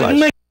first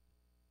place?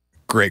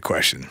 Great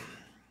question.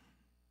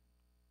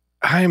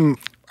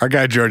 Our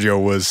guy Giorgio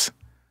was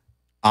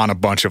on a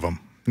bunch of them,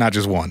 not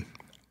just one.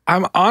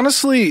 I'm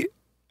honestly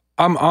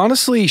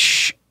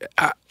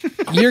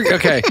you're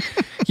okay.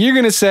 You're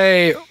going to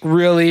say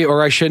really,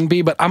 or I shouldn't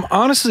be, but I'm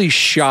honestly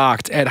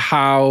shocked at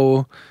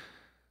how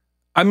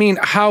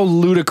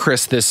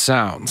ludicrous this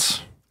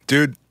sounds.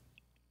 Dude,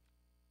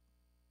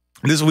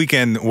 this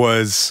weekend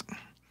was,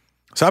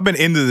 so I've been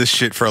into this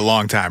shit for a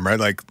long time, right?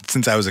 Like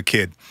since I was a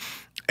kid,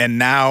 and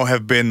now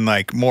have been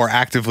like more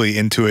actively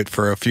into it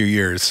for a few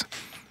years.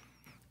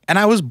 And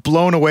I was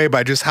blown away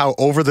by just how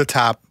over the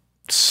top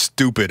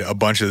stupid a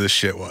bunch of this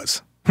shit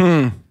was.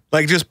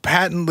 Like just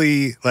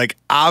patently, like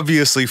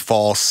obviously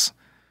false,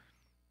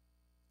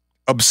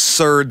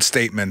 absurd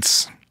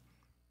statements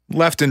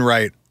left and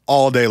right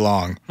all day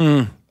long.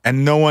 And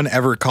no one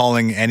ever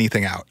calling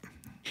anything out.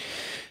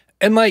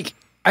 And like,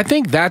 I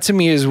think that to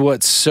me is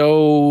what's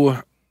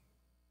so,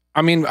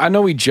 I mean, I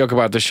know we joke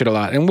about this shit a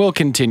lot and we'll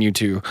continue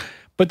to,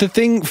 but the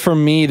thing for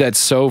me that's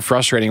so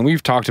frustrating, and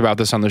we've talked about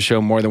this on the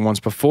show more than once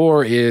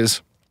before,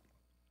 is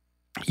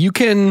you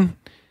can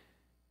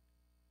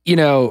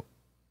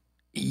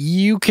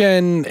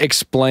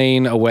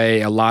explain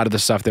away a lot of the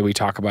stuff that we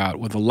talk about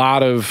with a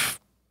lot of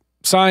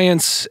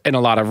science and a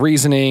lot of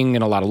reasoning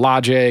and a lot of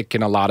logic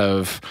and a lot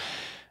of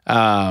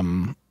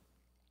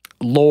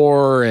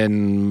lore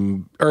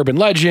and urban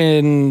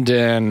legend.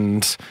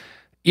 And,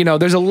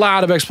 there's a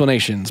lot of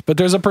explanations, but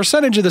there's a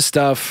percentage of the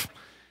stuff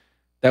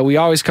that we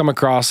always come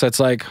across that's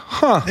like,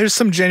 there's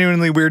some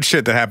genuinely weird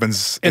shit that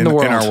happens in the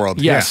world. In our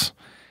world. Yes.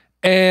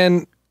 Yeah.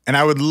 And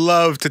I would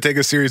love to take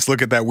a serious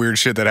look at that weird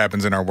shit that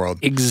happens in our world.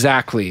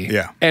 Exactly.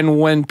 Yeah. And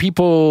when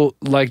people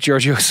like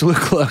Giorgio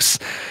Tsolukalos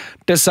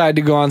decide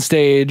to go on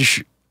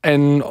stage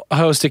and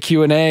host a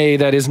Q&A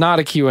that is not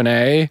a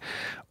Q&A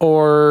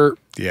or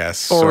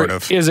sort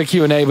of is a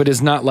Q&A but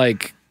is not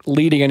like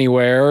leading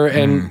anywhere,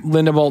 and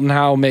Linda Moulton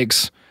Howe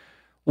makes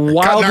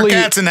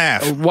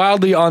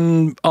wildly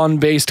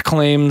unbased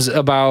claims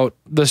about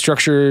the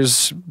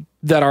structures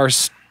that are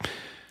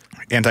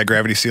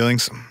anti-gravity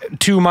ceilings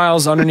 2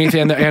 miles underneath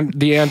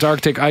the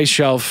Antarctic ice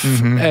shelf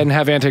and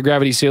have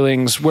anti-gravity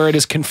ceilings where it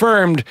is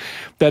confirmed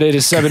that it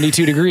is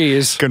 72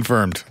 degrees.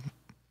 Confirmed.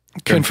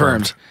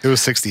 Confirmed. It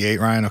was 68,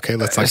 Ryan. Okay,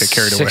 let's not get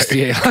carried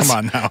 68. away. Come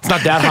on now. It's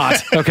not that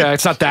hot. Okay,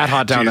 it's not that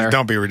hot down there.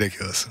 Don't be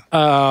ridiculous.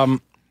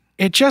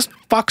 It just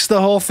fucks the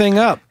whole thing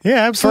up.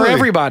 Yeah, absolutely. For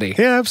everybody.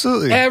 Yeah,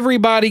 absolutely.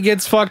 Everybody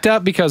gets fucked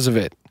up because of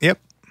it. Yep.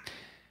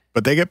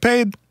 But they get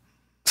paid.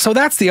 So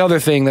that's the other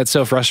thing that's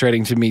so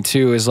frustrating to me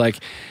too is like,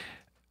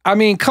 I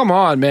mean, come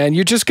on, man.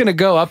 You're just going to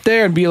go up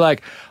there and be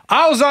like,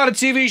 I was on a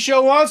TV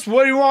show once.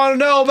 What do you want to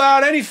know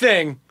about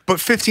anything? But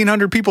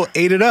 1,500 people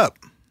ate it up.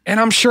 And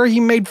I'm sure he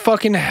made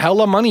fucking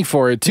hella money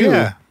for it too.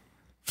 Yeah.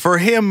 For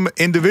him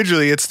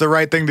individually, it's the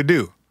right thing to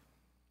do.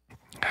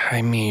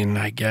 I mean,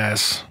 I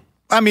guess.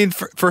 I mean,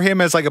 for him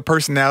as like a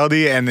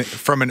personality and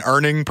from an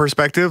earning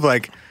perspective,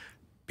 like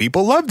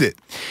people loved it.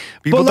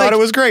 People thought it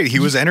was great. He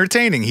was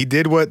entertaining. He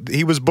did what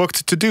he was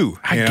booked to do.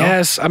 I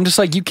guess. I'm just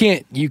like, you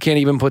can't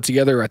even put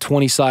together a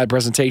 20-slide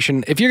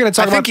presentation. If you're going to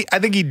talk about... I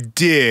think he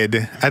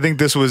did. I think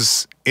this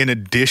was in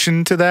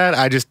addition to that.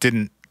 I just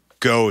didn't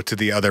go to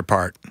the other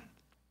part.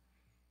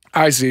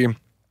 I see.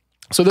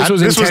 So this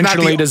was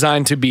intentionally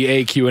designed to be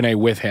a Q&A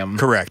with him.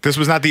 Correct. This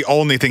was not the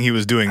only thing he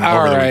was doing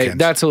over the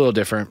weekend. That's a little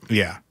different.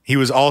 Yeah. He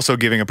was also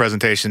giving a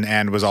presentation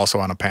and was also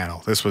on a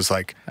panel. This was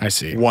like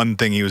one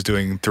thing he was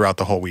doing throughout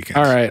the whole weekend.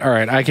 All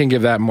right. I can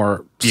give that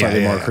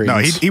slightly more credence.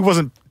 No, he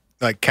wasn't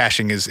like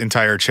cashing his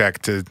entire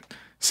check to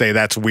say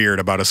that's weird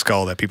about a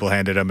skull that people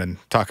handed him and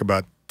talk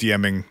about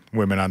DMing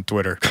women on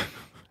Twitter.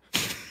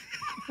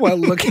 While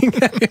looking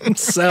at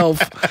himself.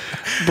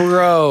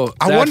 Bro,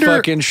 I wonder,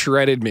 fucking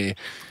shredded me.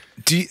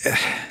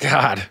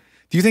 God.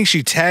 Do you think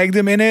she tagged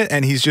him in it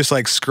and he's just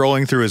like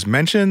scrolling through his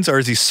mentions, or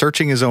is he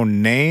searching his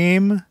own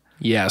name?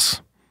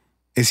 Yes.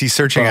 Is he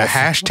searching a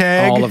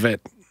hashtag? All of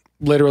it.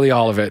 Literally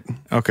all of it.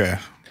 Okay.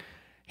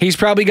 He's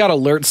probably got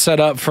alerts set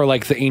up for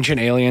like the Ancient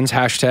Aliens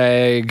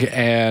hashtag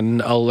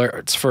and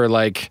alerts for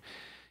like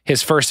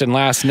his first and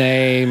last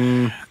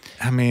name.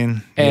 I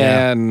mean,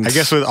 and I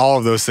guess with all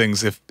of those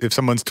things, if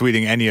someone's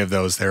tweeting any of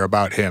those, they're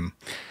about him.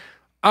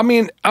 I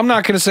mean, I'm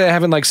not going to say I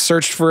haven't like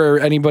searched for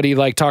anybody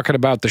like talking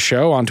about the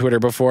show on Twitter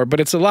before, but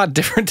it's a lot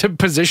different to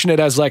position it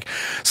as like,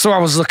 so I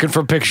was looking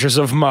for pictures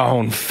of my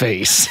own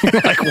face.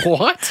 Like,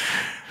 what?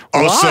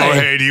 Also,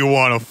 hey, do you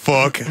want to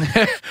fuck?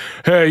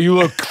 Hey, you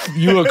look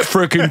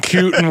freaking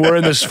cute and we're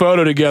in this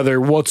photo together.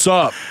 What's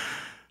up?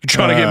 You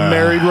trying to get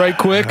married right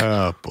quick?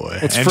 Oh boy.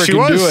 Let's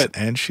freaking do it.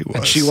 And she was.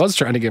 And she was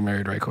trying to get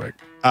married right quick.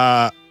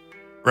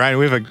 Ryan,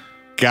 we have a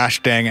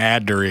gosh dang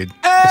ad to read.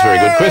 That's a very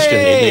good question.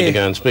 You need to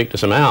go and speak to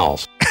some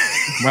owls.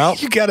 Well,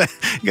 you gotta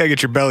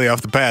get your belly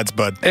off the pads,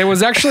 bud. It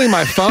was actually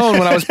my phone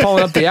when I was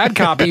pulling up the ad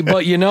copy,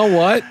 but you know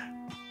what?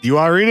 You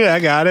want to read it? I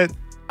got it.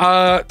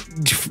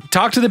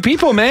 Talk to the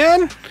people,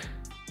 man.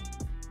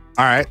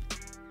 All right.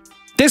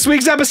 This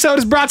week's episode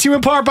is brought to you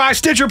in part by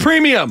Stitcher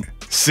Premium.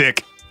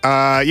 Sick.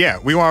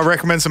 We want to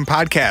recommend some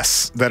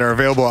podcasts that are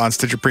available on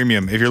Stitcher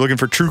Premium. If you're looking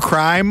for true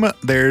crime,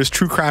 there's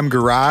True Crime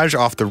Garage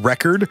Off the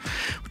Record,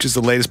 which is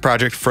the latest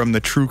project from the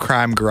True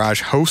Crime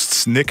Garage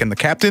hosts, Nick and the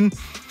Captain.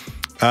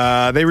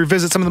 They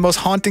revisit some of the most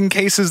haunting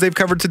cases they've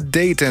covered to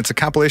date, and it's a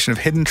compilation of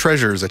hidden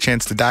treasures, a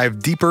chance to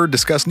dive deeper,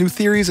 discuss new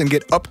theories, and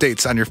get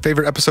updates on your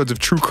favorite episodes of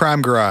True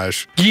Crime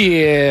Garage.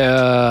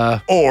 Yeah.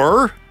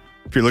 Or...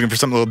 if you're looking for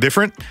something a little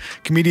different,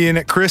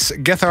 comedian Chris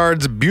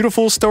Gethard's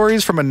Beautiful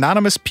Stories from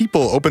Anonymous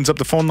People opens up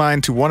the phone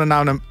line to one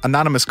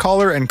anonymous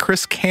caller, and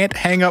Chris can't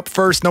hang up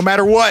first no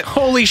matter what.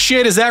 Holy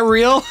shit, is that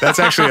real? That's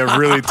actually a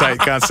really tight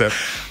concept.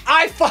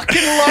 I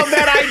fucking love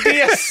that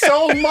idea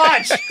so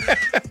much.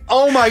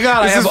 Oh my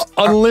God, I have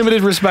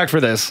unlimited respect for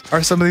this.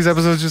 Are some of these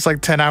episodes just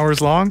like 10 hours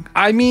long?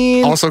 I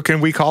mean... also,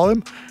 can we call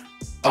him?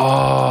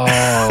 Oh.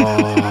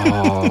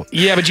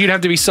 Yeah, but you'd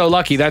have to be so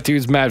lucky. That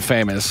dude's mad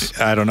famous.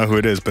 I don't know who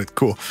it is, but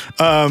cool.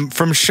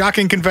 From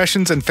shocking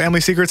confessions and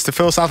family secrets to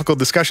philosophical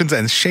discussions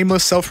and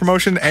shameless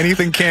self-promotion,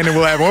 anything can and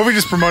will happen. Why don't we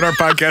just promote our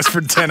podcast for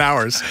 10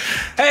 hours?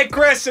 Hey,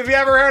 Chris, have you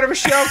ever heard of a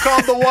show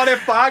called The What If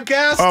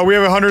Podcast? Oh, we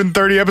have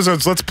 130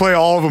 episodes. Let's play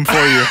all of them for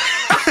you.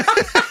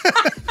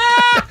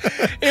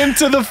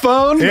 Into the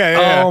phone?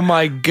 Yeah. Oh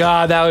my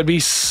God, that would be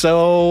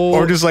so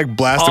or just like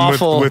blast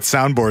awful. him with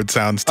soundboard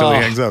sounds till he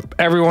hangs up.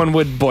 Everyone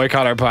would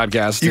boycott our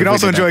podcast. You can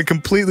also enjoy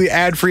completely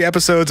ad-free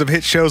episodes of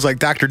hit shows like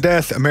Dr.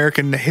 Death,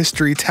 American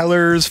History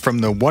Tellers from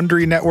the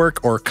Wondery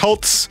Network, or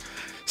Cults and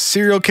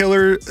Serial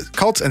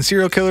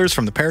Killers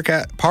from the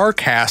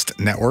Parcast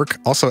Network.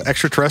 Also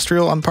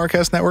Extraterrestrial on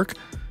Parcast Network.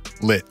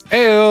 Lit.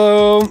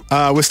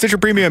 Heyo. With Stitcher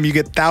Premium, you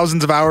get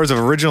thousands of hours of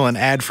original and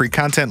ad-free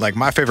content like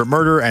My Favorite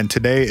Murder and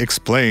Today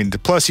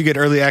Explained. Plus, you get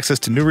early access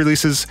to new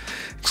releases,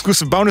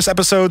 exclusive bonus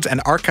episodes, and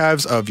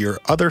archives of your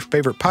other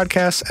favorite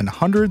podcasts, and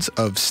hundreds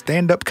of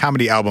stand-up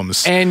comedy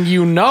albums. And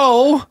you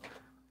know,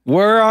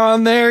 we're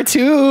on there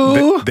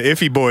too. The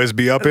Iffy Boys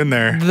be up in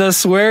there. The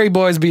Sweary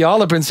Boys be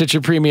all up in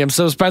Stitcher Premium.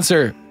 So,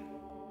 Spencer,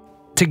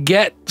 to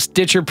get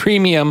Stitcher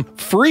Premium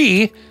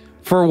free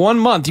for 1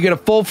 month, you get a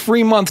full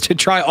free month to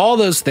try all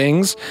those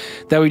things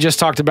that we just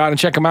talked about and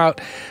check them out.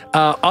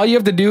 All you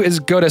have to do is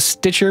go to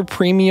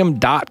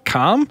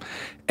StitcherPremium.com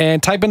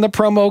and type in the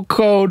promo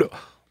code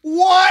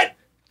WHAT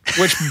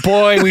which,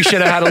 boy, we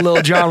should have had a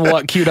little John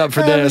What queued up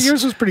for this.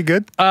 Yours was pretty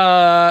good.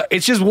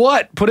 It's just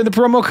What. Put in the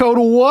promo code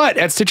What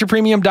at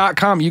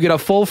StitcherPremium.com. You get a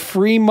full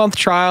free month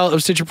trial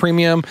of Stitcher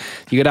Premium.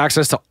 You get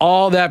access to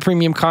all that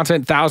premium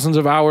content, thousands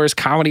of hours,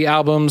 comedy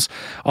albums,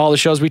 all the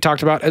shows we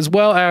talked about, as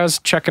well as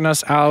checking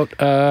us out,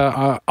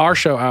 our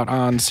show out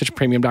on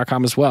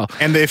StitcherPremium.com as well.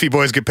 And the Iffy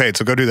Boys get paid,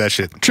 so go do that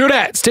shit. True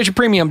that.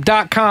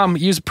 StitcherPremium.com.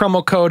 Use the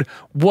promo code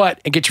What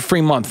and get your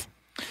free month.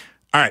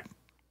 All right.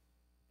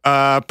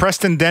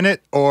 Preston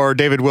Dennett or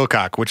David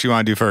Wilcock? Which you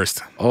want to do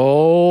first?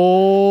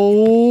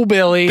 Oh,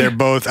 Billy. They're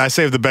both. I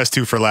saved the best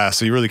two for last,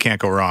 so you really can't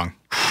go wrong.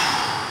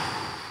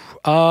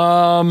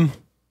 I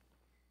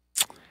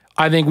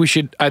think we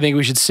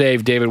should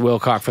save David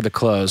Wilcock for the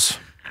close.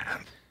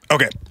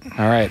 Okay.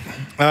 All right.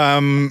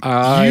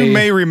 You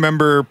may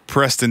remember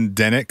Preston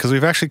Dennett because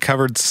we've actually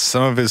covered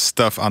some of his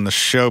stuff on the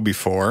show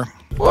before.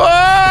 Whoa,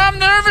 I'm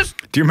nervous.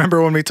 Do you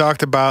remember when we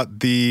talked about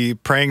the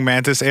praying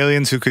mantis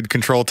aliens who could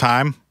control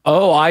time?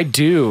 Oh, I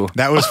do.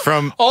 That was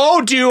from...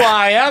 Oh, do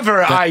I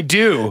ever? I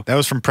do. That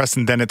was from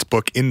Preston Dennett's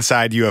book,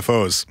 Inside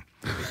UFOs.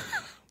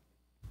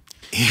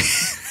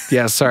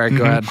 Yeah, sorry,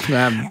 go ahead.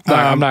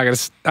 I'm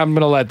going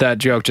to let that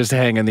joke just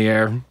hang in the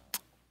air.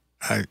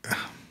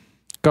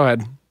 Go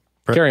ahead.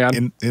 Carry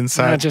on.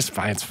 Inside? Just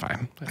fine. It's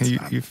fine.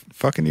 You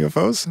fucking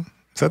UFOs?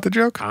 Is that the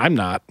joke? I'm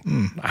not.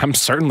 I'm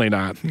certainly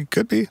not. You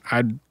could be.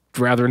 I'd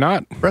rather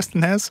not.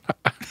 Preston has.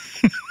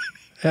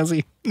 Has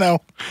he? No.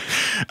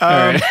 All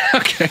right.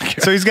 Okay.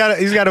 So he's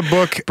got a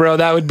book. Bro,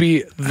 that would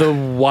be the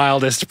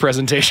wildest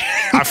presentation.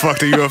 I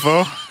fucked a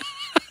UFO.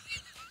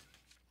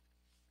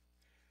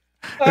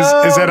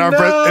 Is that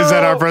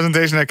our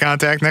presentation at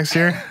Contact next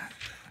year?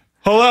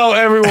 Hello,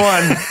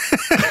 everyone.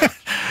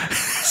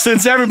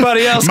 Since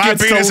everybody else My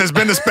gets penis has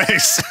been to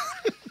space.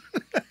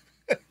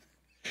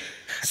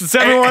 Since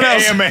everyone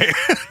else AMA.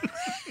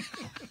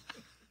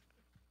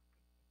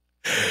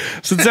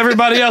 Since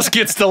everybody else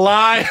gets to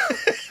lie.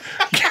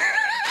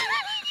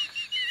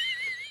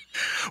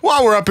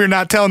 While we're up here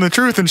not telling the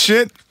truth and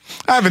shit,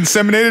 I've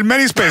inseminated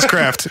many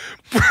spacecraft.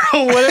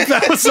 Bro, what if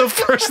that was the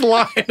first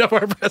line of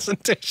our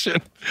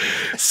presentation?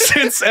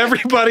 Since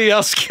everybody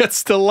else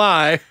gets to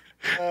lie,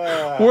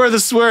 we're the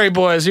Sweary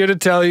Boys here to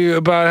tell you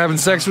about having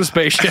sex with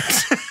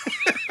spaceships.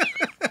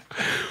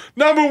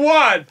 Number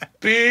one,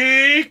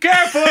 be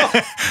careful.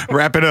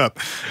 Wrap it up.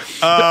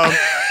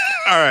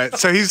 All right,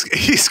 so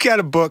he's got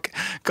a book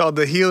called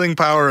The Healing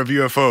Power of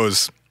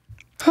UFOs,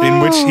 in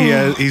which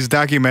he's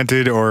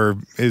documented or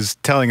is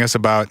telling us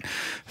about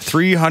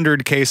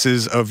 300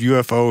 cases of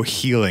UFO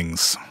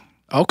healings.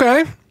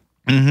 Okay.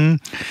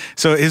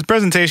 So his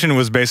presentation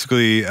was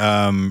basically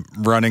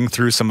running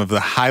through some of the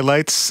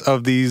highlights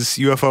of these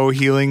UFO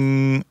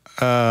healing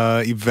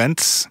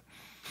events.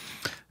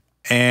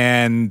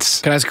 And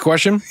can I ask a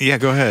question? Yeah,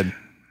 go ahead.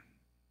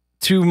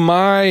 To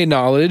my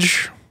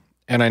knowledge,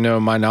 and I know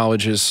my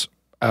knowledge is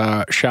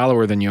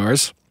shallower than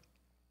yours,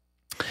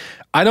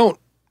 I don't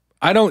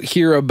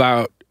hear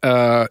about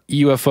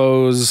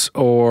UFOs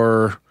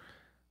or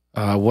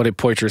what did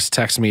Poitras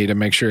text me to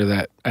make sure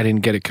that I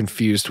didn't get it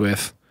confused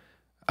with.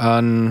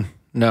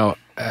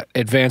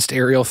 Advanced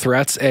aerial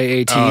threats,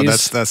 AATs. Oh,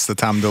 that's the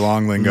Tom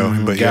DeLonge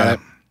lingo. But got it.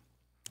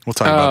 We'll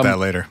talk about that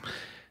later.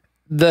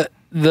 The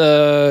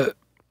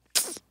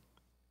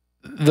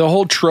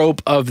whole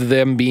trope of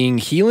them being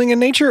healing in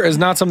nature is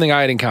not something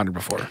I had encountered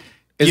before.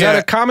 Is that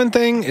a common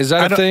thing? Is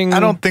that a thing? I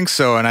don't think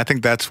so, and I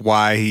think that's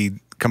why he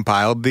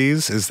compiled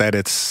these, is that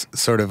it's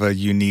sort of a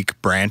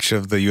unique branch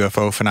of the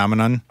UFO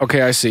phenomenon.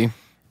 Okay, I see.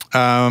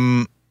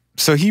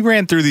 So he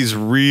ran through these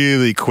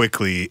really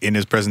quickly in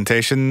his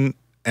presentation,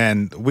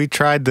 and we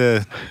tried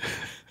to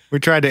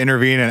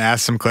intervene and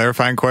ask some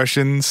clarifying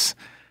questions.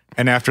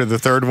 And after the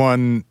third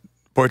one,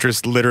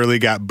 Poitras literally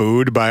got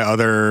booed by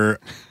other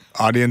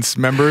audience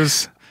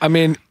members. I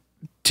mean,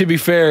 to be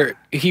fair,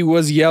 he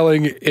was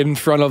yelling in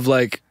front of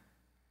like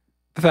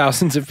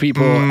thousands of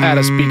people at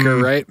a speaker,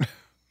 right?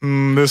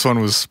 This one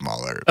was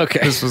smaller. Okay.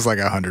 This was like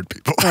 100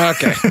 people.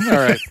 Okay. All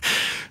right.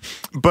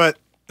 But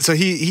so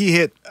he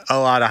hit a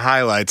lot of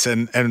highlights,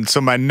 and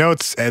so my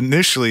notes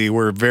initially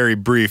were very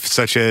brief,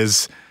 such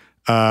as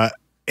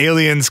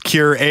aliens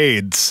cure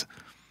AIDS.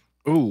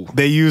 Ooh.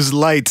 They use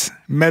light,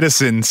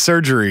 medicine,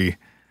 surgery.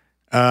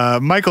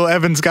 Michael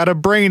Evans got a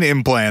brain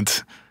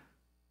implant.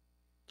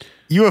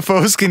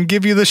 UFOs can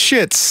give you the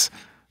shits.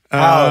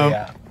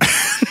 Yeah.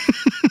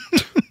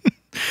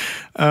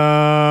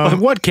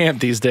 What can't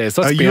these days?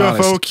 Let's be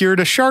honest. UFO cured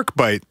a shark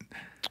bite.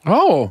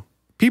 Oh.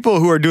 People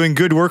who are doing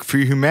good work for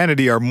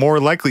humanity are more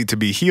likely to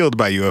be healed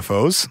by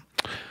UFOs.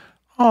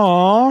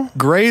 Aww.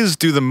 Greys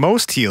do the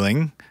most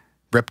healing.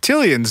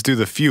 Reptilians do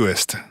the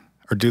fewest.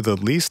 Or do the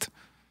least.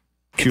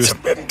 It's a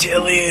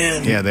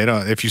reptilian. Yeah, they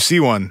don't. If you see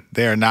one,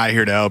 they are not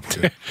here to help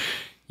you.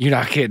 You're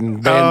not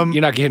getting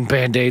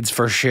Band-Aids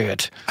for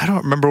shit. I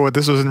don't remember what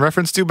this was in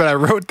reference to, but I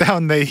wrote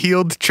down they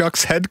healed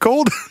Chuck's head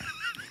cold.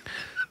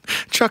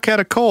 Chuck had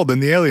a cold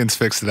and the aliens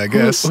fixed it, I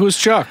guess. Who's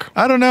Chuck?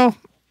 I don't know.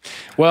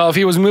 Well, if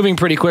he was moving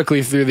pretty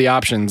quickly through the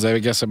options, I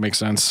guess it makes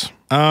sense.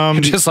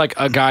 Just like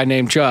a guy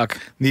named Chuck.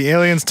 The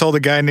aliens told a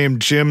guy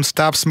named Jim,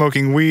 "Stop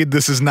smoking weed.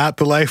 This is not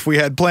the life we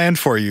had planned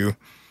for you."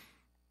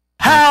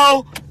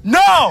 Hell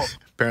no!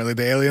 Apparently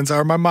the aliens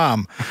are my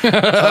mom.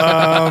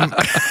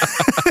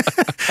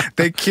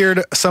 They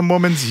cured some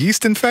woman's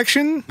yeast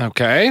infection.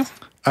 Okay.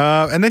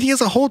 And then he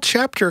has a whole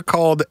chapter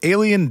called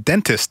Alien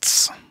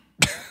Dentists.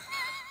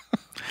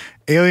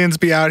 Aliens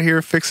be out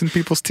here fixing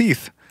people's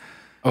teeth.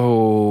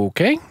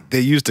 Okay. They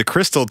used a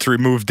crystal to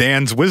remove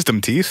Dan's wisdom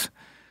teeth.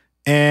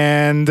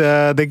 And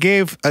they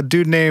gave a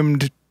dude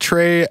named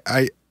Trey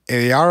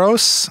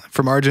Ayaros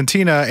from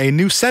Argentina a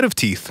new set of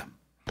teeth.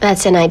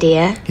 That's an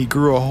idea. He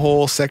grew a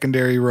whole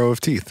secondary row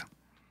of teeth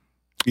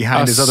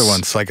behind his other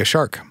ones, like a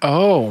shark.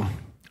 Oh.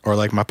 Or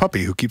like my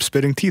puppy who keeps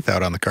spitting teeth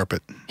out on the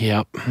carpet.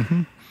 Yep.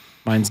 Mm-hmm.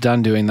 Mine's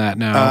done doing that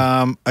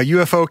now. A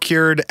UFO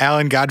cured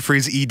Alan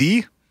Godfrey's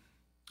ED.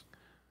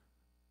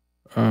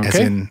 Okay. As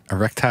in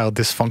erectile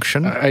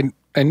dysfunction.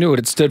 I knew what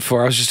it stood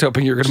for. I was just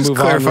hoping you were going to move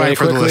on really clarifying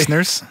for quickly. the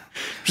listeners.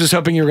 Just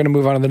hoping you were going to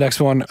move on to the next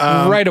one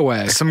right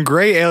away. Some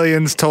gray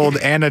aliens told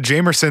Anna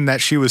Jamerson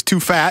that she was too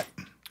fat.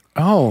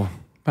 Oh,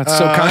 that's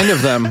so kind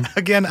of them.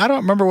 Again, I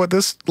don't remember what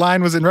this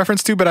line was in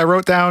reference to, but I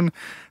wrote down,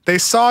 they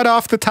sawed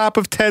off the top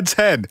of Ted's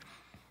head.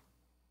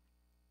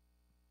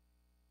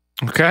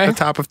 Okay. The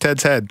top of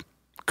Ted's head.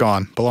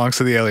 Gone. Belongs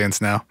to the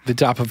aliens now. The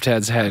top of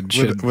Ted's head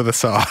should with a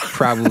saw.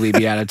 probably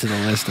be added to the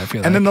list, I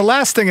feel like. And then the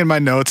last thing in my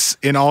notes,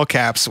 in all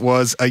caps,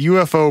 was a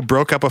UFO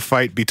broke up a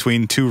fight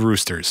between two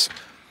roosters.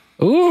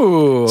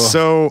 Ooh.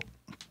 So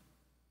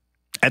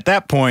at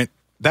that point,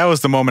 that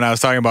was the moment I was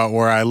talking about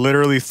where I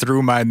literally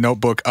threw my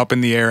notebook up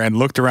in the air and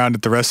looked around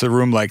at the rest of the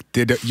room like,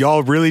 did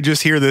y'all really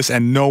just hear this?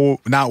 And no,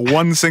 not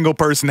one single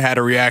person had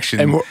a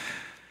reaction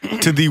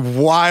to the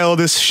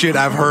wildest shit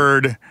I've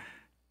heard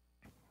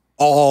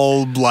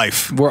all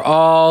life.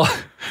 All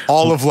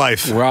of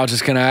life. We're all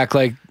just going to act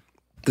like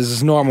this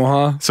is normal,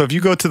 huh? So if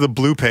you go to the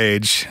blue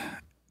page,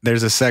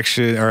 there's a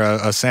section or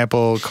a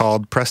sample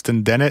called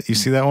Preston Dennett. You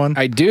see that one?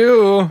 I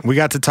do. We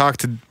got to talk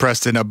to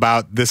Preston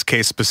about this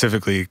case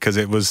specifically because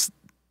it was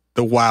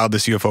the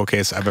wildest UFO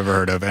case I've ever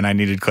heard of, and I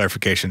needed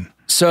clarification.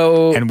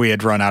 And we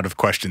had run out of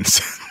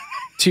questions.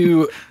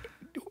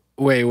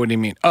 Wait, what do you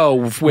mean?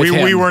 Oh,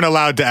 we weren't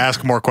allowed to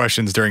ask more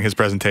questions during his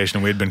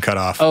presentation. We had been cut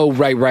off. Oh,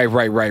 right.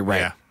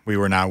 Yeah, we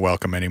were not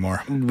welcome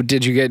anymore.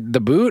 Did you get the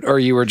boot, or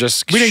you were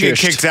just We didn't get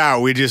kicked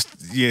out. We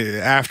just,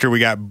 after we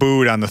got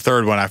booed on the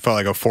third one, I felt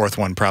like a fourth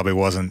one probably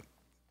wasn't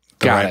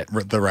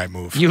the right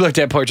move. You looked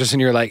at Poitras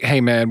and you're like, hey,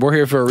 man, we're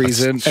here for a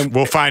reason. And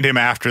we'll find him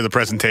after the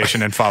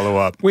presentation and follow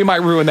up. We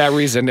might ruin that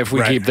reason if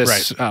we keep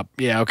this up.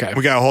 Yeah, okay.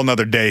 We got a whole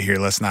nother day here.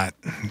 Let's not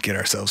get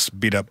ourselves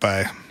beat up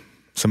by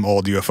some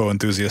old UFO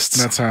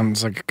enthusiasts. That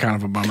sounds like kind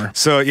of a bummer.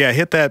 So, yeah,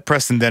 hit that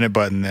Preston Dennett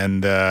button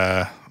and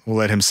we'll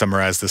let him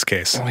summarize this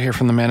case. We'll hear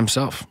from the man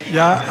himself.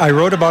 Yeah, I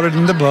wrote about it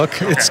in the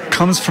book. It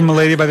comes from a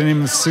lady by the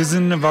name of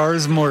Susan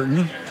Navarez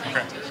Morton,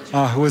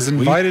 who was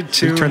invited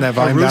to turn that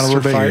volume down a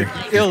little bit.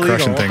 Fight.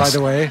 Illegal, by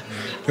the way.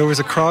 There was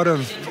a crowd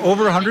of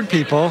over 100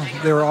 people.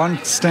 They were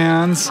on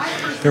stands.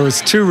 There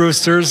was two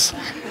roosters,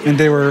 and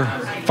they were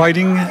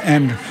fighting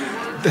and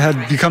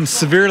had become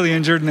severely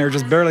injured, and they were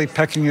just barely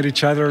pecking at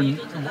each other. And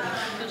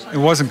it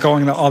wasn't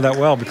going all that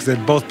well because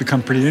they'd both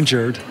become pretty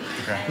injured.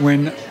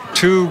 When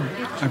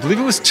I believe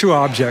it was two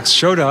objects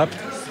showed up,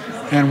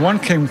 and one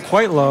came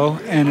quite low,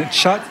 and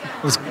it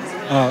was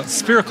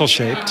spherical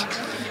shaped,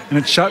 and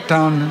it shot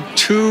down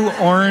two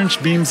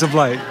orange beams of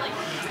light.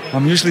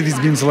 Usually these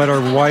beams of light are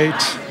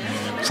white,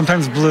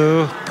 sometimes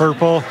blue,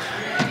 purple,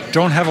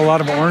 don't have a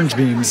lot of orange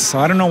beams, so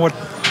I don't know what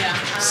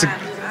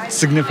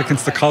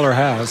significance the color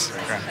has.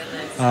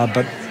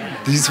 But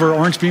these were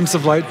orange beams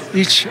of light,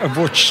 each of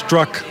which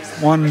struck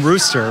one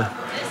rooster.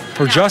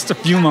 For just a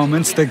few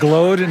moments, they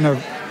glowed in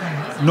a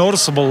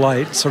noticeable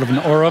light, sort of an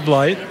aura of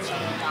light,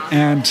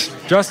 and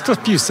just a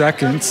few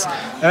seconds,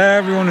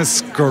 everyone is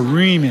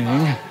screaming.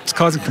 It's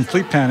causing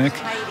complete panic,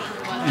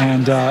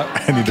 and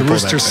the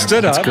rooster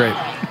stood up. That's great.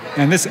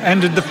 And this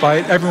ended the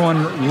fight.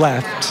 Everyone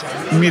left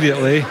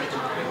immediately,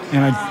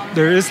 and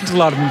there isn't a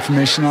lot of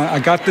information. I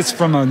got this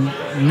from a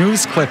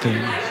news clipping,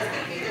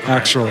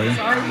 actually.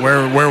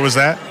 Where was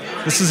that?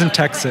 This is in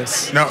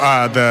Texas. No,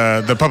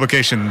 the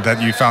publication that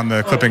you found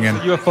the clipping in.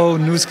 UFO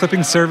news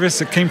clipping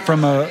service. It came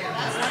from a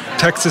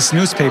Texas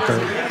newspaper,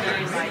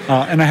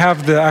 and I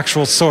have the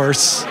actual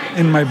source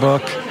in my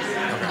book,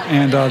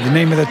 and the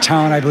name of the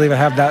town. I believe I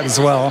have that as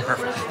well.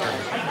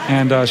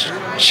 And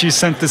she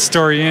sent this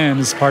story in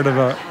as part of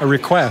a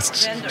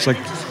request. She's like,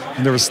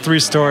 and there was 3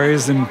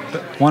 stories, and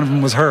one of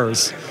them was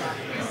hers.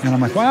 And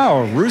I'm like,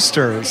 wow,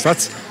 roosters.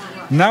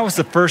 And that was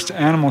the first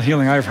animal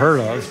healing I've heard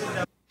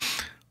of.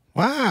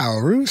 Wow,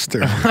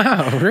 roosters.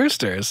 Wow,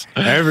 roosters.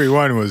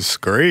 Everyone was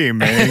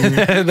screaming.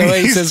 The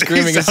way he said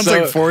screaming sounds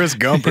like Forrest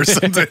Gump or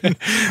something.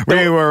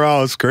 We were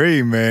all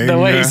screaming. The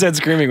way he said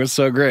screaming was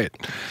so great.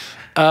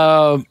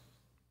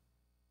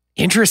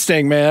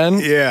 Interesting, man.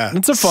 Yeah.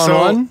 It's a fun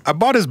one. I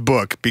bought his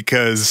book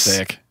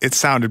because it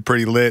sounded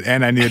pretty lit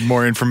and I needed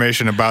more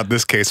information about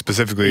this case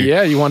specifically.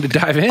 Yeah, you wanted to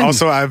dive in.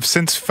 Also, I've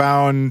since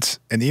found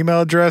an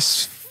email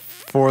address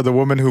for the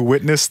woman who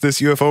witnessed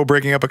this UFO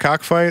breaking up a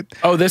cockfight.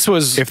 Oh, this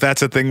was... If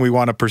that's a thing we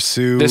want to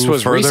pursue This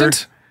was further.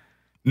 recent?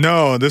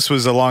 No, this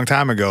was a long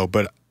time ago,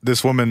 but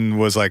this woman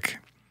was like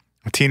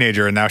a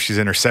teenager and now she's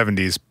in her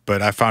 70s,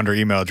 but I found her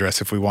email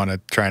address if we want to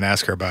try and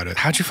ask her about it.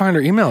 How'd you find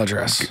her email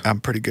address? I'm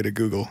pretty good at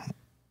Google.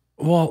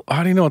 Well,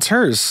 how do you know it's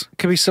hers?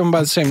 Could be someone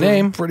by the same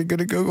name. Pretty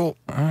good at Google.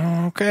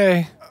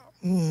 Okay.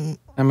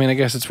 I mean, I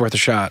guess it's worth a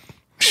shot.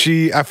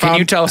 Can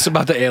you tell us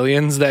about the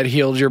aliens that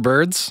healed your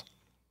birds?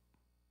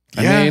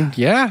 Yeah. I mean,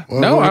 yeah.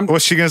 Well,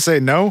 what's she going to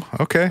say? No?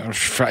 Okay.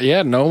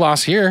 Yeah, no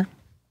loss here.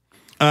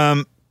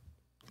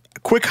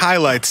 Quick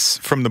highlights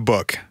from the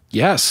book.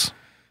 Yes.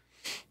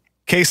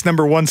 Case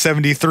number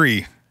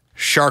 173,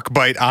 shark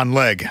bite on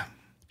leg.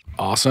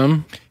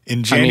 Awesome.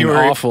 In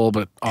January, awful,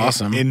 but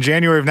awesome. In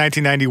January of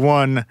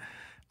 1991,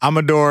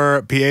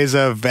 Amador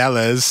Pieza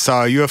Velez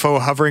saw a UFO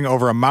hovering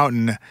over a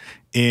mountain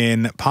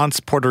in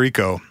Ponce, Puerto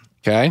Rico.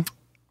 Okay.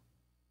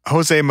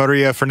 Jose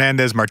Maria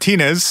Fernandez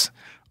Martinez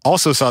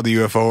also saw the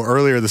UFO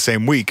earlier the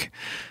same week.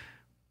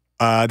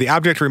 The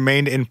object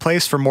remained in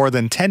place for more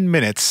than 10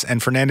 minutes,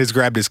 and Fernandez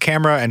grabbed his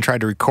camera and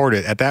tried to record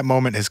it. At that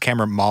moment, his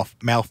camera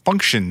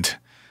malfunctioned.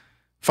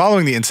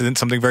 Following the incident,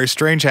 something very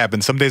strange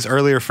happened. Some days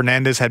earlier,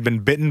 Fernandez had been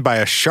bitten by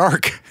a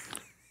shark.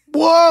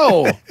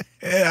 Whoa!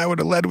 I would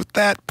have led with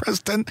that,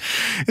 Preston.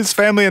 His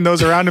family and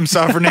those around him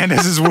saw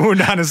Fernandez's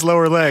wound on his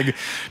lower leg,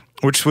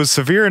 which was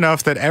severe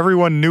enough that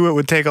everyone knew it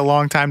would take a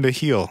long time to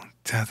heal.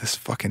 This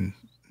fucking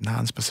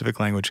non-specific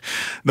language.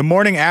 The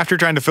morning after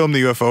trying to film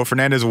the UFO,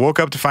 Fernandez woke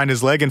up to find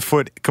his leg and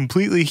foot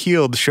completely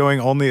healed, showing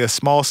only a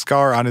small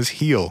scar on his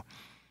heel.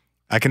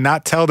 I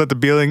cannot tell that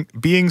the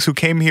beings who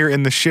came here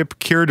in the ship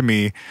cured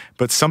me,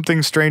 but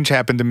something strange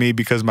happened to me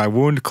because my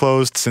wound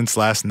closed since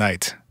last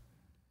night.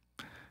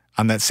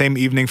 On that same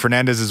evening,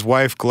 Fernandez's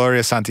wife,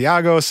 Gloria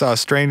Santiago, saw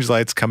strange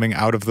lights coming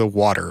out of the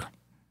water.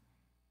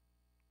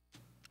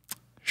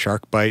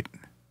 Shark bite,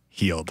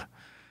 healed.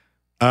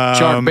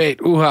 Shark bait,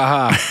 ooh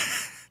ha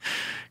ha.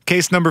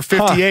 Case number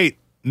 58,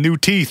 new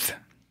teeth.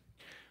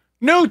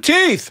 New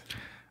teeth!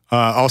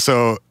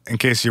 Also, in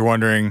case you're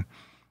wondering,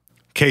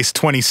 case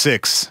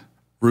 26,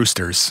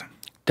 roosters.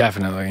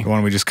 Definitely. The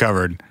one we just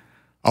covered.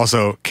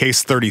 Also,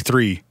 case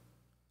 33,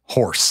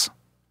 horse.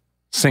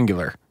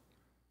 Singular.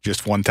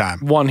 Just one time.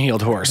 One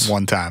healed horse.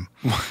 One time.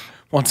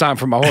 One time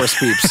for my horse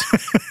peeps.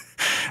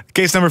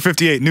 Case number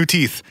 58, new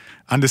teeth.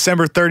 On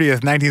December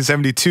 30th,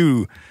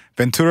 1972,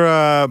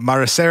 Ventura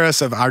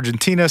Maraceras of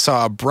Argentina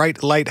saw a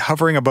bright light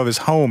hovering above his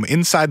home.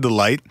 Inside the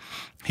light,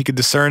 he could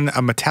discern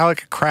a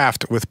metallic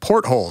craft with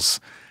portholes,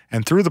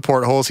 and through the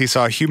portholes, he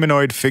saw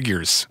humanoid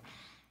figures.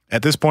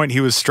 At this point, he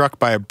was struck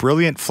by a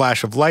brilliant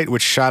flash of light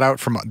which shot out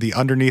from the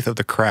underneath of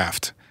the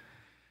craft.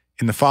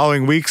 In the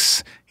following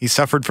weeks, he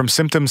suffered from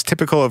symptoms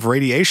typical of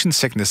radiation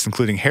sickness,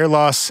 including hair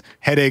loss,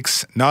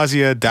 headaches,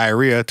 nausea,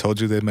 diarrhea, told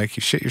you they'd make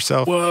you shit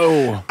yourself,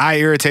 whoa, eye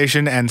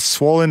irritation, and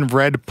swollen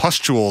red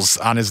pustules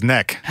on his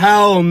neck.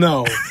 Hell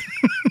no.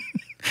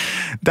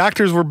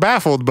 Doctors were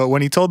baffled, but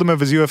when he told them of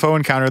his UFO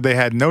encounter, they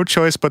had no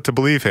choice but to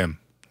believe him.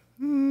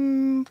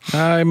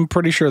 I'm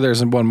pretty sure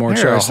there's one more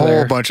there choice are a whole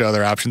there. bunch of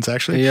other options,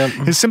 actually. Yep.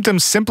 His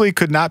symptoms simply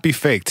could not be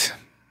faked.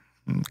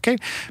 Okay.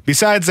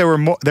 Besides, there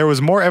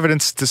was more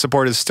evidence to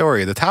support his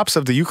story. The tops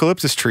of the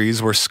eucalyptus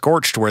trees were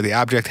scorched where the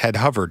object had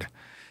hovered.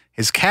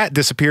 His cat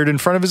disappeared in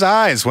front of his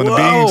eyes when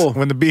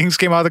the beings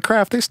came out of the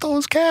craft. They stole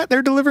his cat.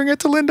 They're delivering it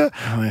to Linda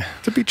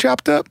to be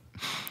chopped up.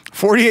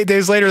 48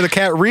 days later, the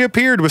cat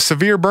reappeared with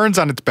severe burns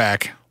on its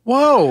back.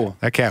 Whoa.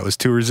 That cat was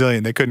too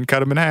resilient. They couldn't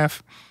cut him in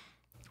half.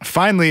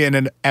 Finally,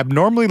 an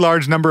abnormally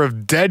large number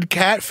of dead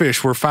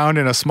catfish were found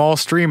in a small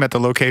stream at the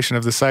location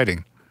of the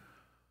sighting.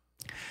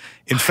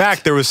 In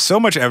fact, there was so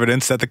much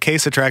evidence that the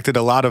case attracted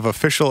a lot of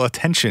official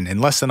attention. In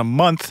less than a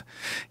month,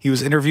 he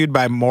was interviewed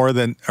more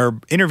than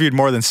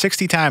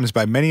 60 times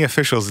by many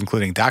officials,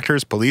 including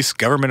doctors, police,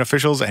 government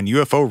officials, and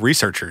UFO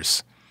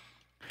researchers.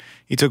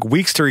 He took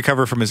weeks to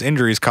recover from his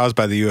injuries caused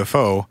by the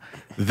UFO.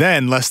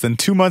 Then, less than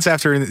 2 months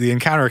after the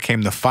encounter,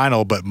 came the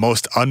final but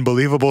most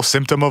unbelievable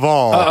symptom of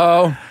all.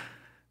 Uh-oh.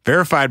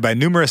 Verified by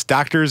numerous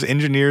doctors,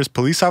 engineers,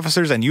 police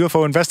officers, and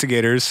UFO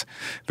investigators,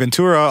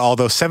 Ventura,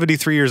 although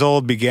 73 years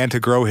old, began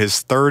to grow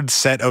his third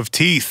set of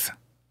teeth.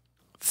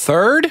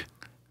 Third?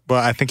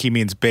 Well, I think he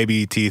means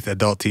baby teeth,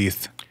 adult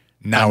teeth.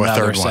 Now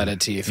Another a third one. set of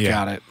teeth. Yeah.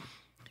 Got it.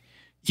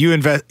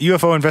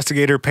 UFO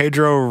investigator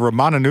Pedro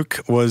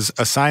Romanenuk was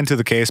assigned to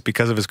the case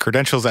because of his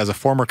credentials as a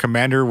former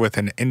commander with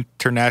an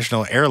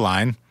international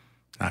airline.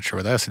 Not sure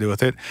what that has to do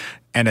with it.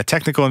 And a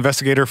technical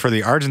investigator for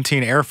the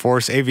Argentine Air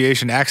Force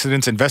Aviation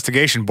Accidents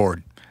Investigation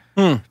Board.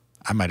 I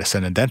might have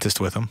sent a dentist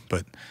with him,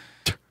 but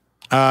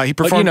he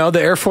performed. But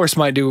the Air Force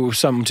might do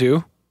something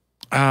too.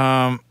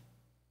 Yeah,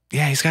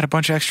 he's got a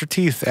bunch of extra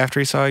teeth after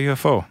he saw a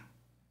UFO.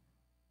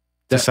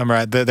 To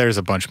summarize, there's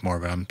a bunch more,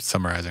 but I'm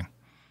summarizing.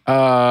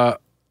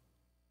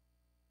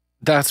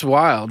 That's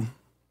wild.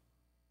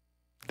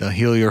 They'll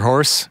heal your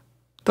horse.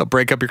 They'll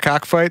break up your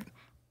cockfight.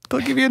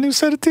 They'll give you a new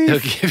set of teeth. They'll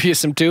give you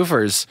some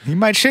twofers. You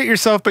might shit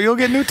yourself, but you'll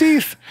get new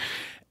teeth.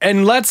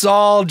 And let's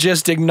all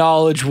just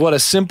acknowledge what a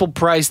simple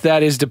price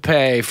that is to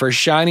pay for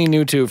shiny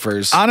new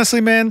twofers. Honestly,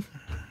 man,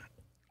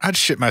 I'd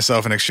shit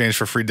myself in exchange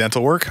for free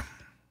dental work.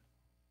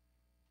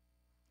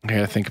 I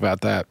gotta think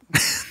about that.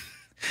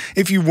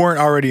 If you weren't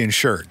already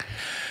insured.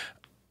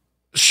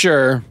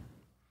 Sure.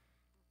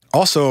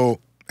 Also,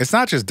 it's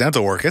not just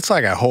dental work. It's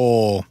like a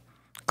whole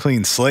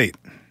clean slate.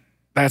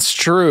 That's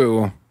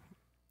true.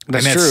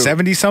 That's and true. at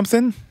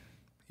 70-something,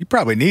 you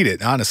probably need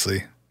it,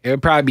 honestly.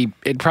 It'd probably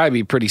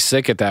be pretty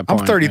sick at that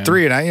point. I'm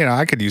 33 man. and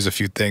I could use a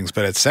few things,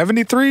 but at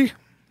 73,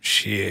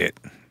 shit.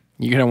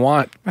 You're gonna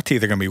want my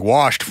teeth are gonna be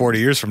washed 40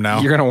 years from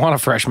now. You're gonna want a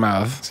fresh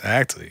mouth.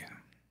 Exactly.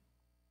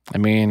 I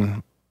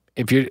mean,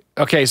 if you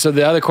okay, so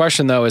the other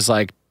question though is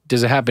like,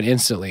 does it happen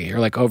instantly or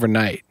like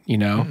overnight? You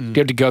know, do you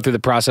have to go through the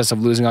process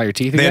of losing all your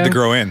teeth? They again? had to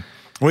grow in.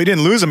 Well, he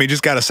didn't lose them. He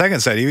just got a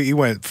second set. He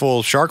went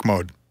full shark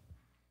mode.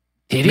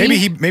 Did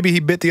Maybe he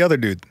bit the other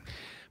dude.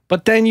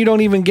 But then you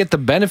don't even get the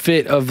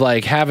benefit of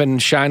like having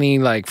shiny,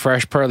 like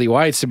fresh pearly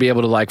whites to be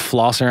able to like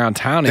floss around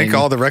town. Think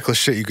all the reckless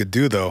shit you could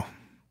do though.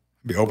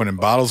 Be opening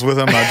bottles with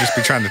them. I'd just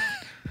be trying to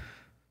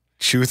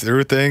chew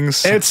through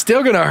things. It's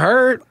still gonna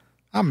hurt.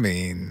 I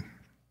mean,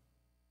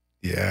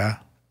 yeah.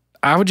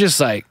 I would just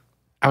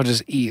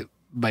eat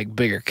like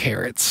bigger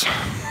carrots.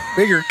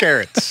 Bigger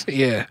carrots.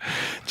 Yeah.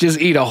 Just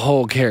eat a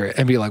whole carrot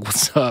and be like,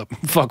 what's up?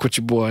 Fuck with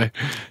your boy.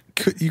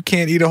 You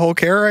can't eat a whole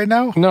carrot right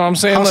now? No, I'm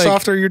saying how like,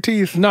 soft are your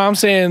teeth? No, I'm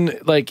saying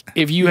like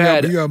if you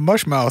got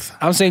mush mouth.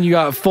 I'm saying you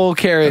got full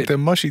carrot. Got the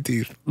mushy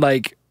teeth.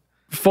 Like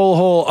full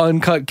whole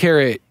uncut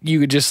carrot,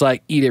 you could just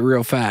like eat it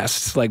real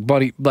fast. Like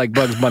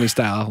Bugs Bunny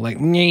style. Like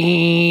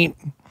neat.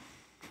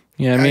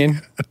 You know what I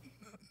mean?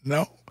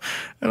 No.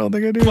 I don't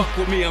think I do. Fuck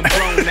with me, I'm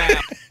grown now.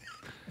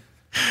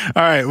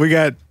 All right, we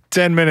got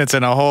 10 minutes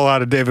and a whole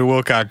lot of David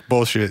Wilcock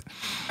bullshit.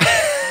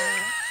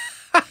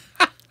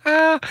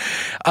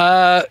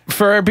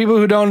 For people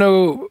who don't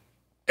know,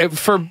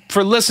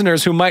 for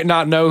listeners who might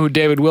not know who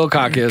David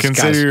Wilcock is,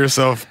 consider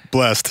yourself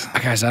blessed.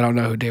 Guys, I don't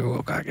know who David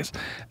Wilcock is.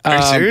 Are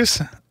you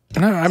serious?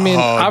 No, I mean,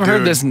 I've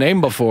heard this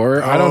name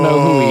before. I don't know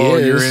who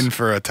he is. You're in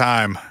for a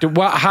time.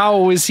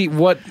 How is he?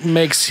 What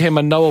makes him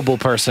a knowable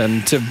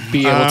person to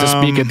be able to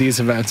speak at these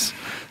events,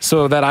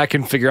 so that I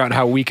can figure out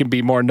how we can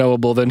be more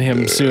knowable than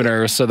him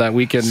sooner, so that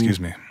we can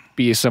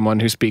be someone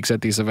who speaks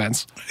at these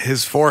events.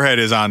 His forehead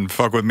is on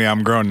 "fuck with me,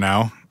 I'm grown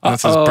now."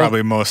 That's his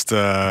probably most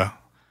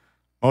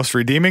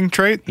redeeming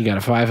trait. He got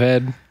a 5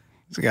 head.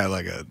 He's got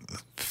like a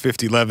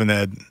 50-11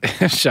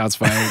 head. Shots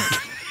fired.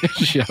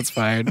 Shots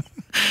fired.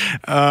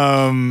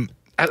 How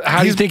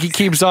do you think he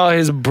keeps all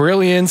his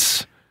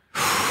brilliance,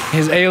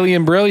 his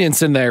alien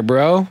brilliance in there,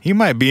 bro? He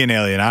might be an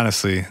alien,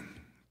 honestly.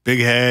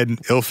 Big head,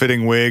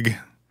 ill-fitting wig.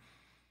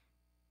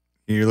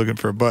 You're looking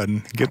for a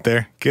button. Get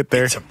there. Get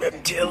there. It's a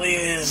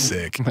reptilian.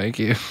 Sick. Thank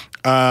you.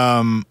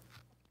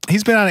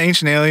 He's been on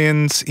Ancient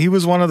Aliens. He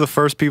was one of the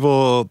first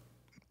people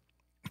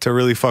to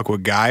really fuck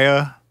with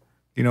Gaia.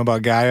 You know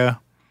about Gaia?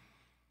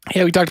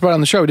 Yeah, we talked about it on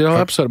the show. We did a whole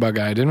episode about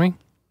Gaia, didn't we?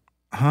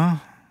 Huh?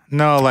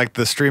 No, like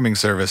the streaming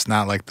service,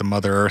 not like the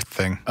Mother Earth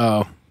thing.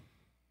 Oh.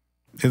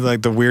 It's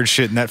like the weird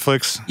shit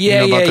Netflix.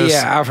 Yeah, you know about this?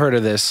 yeah. I've heard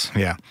of this.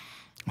 Yeah.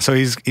 So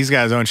he's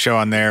got his own show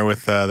on there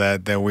with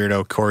that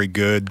weirdo Corey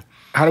Good.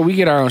 How do we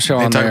get our own show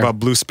on there? They talk about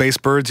blue space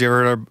birds. You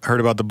ever heard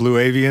about the blue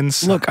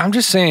avians? Look, I'm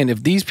just saying,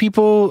 if these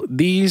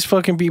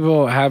fucking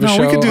people have a show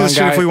on we could do this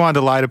shit Gaia, if we wanted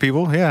to lie to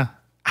people. Yeah.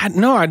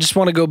 I just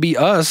want to go be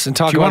us and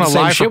talk if you about want the to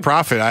same lie shit. for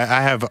profit,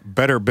 I have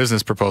better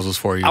business proposals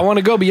for you. I want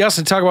to go be us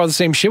and talk about the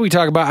same shit we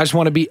talk about. I just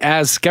want to be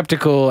as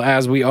skeptical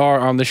as we are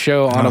on the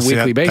show on a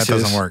weekly basis. That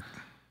doesn't work.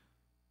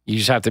 You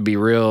just have to be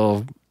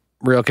real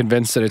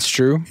convinced that it's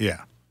true.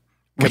 Yeah.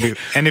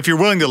 And if you're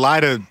willing to lie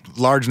to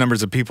large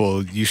numbers of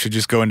people, you should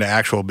just go into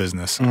actual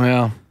business.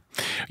 Well,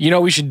 you know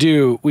what we should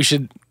do? We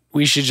should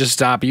just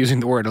stop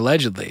using the word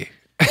allegedly.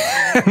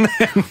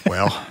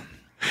 Well,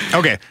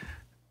 okay.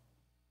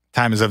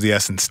 Time is of the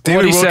essence.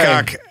 David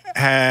Wilcock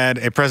had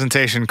a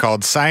presentation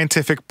called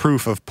Scientific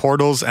Proof of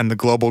Portals and the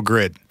Global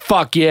Grid.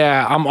 Fuck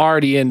yeah. I'm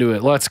already into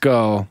it. Let's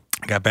go.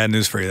 I got bad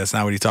news for you. That's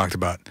not what he talked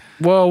about.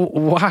 Well,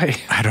 why?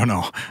 I don't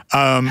know.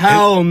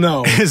 Hell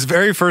no. His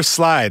very first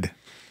slide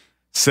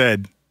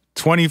said,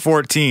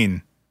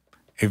 2014,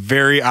 a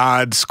very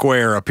odd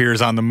square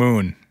appears on the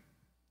moon.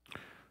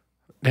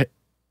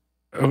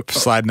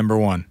 Slide number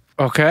 1.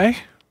 Okay.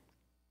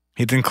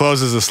 He then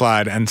closes the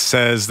slide and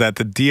says that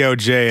the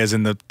DOJ, as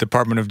in the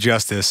Department of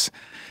Justice,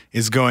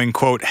 is going,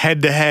 quote,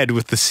 head-to-head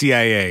with the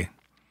CIA.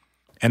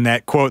 And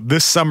that, quote,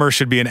 this summer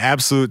should be an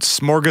absolute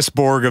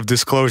smorgasbord of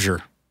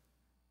disclosure.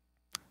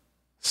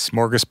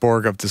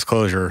 Smorgasbord of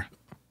disclosure.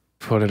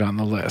 Put it on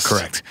the list.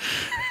 Correct.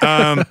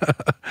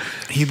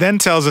 He then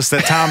tells us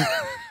that Tom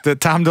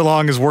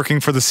DeLonge is working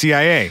for the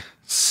CIA.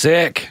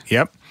 Sick.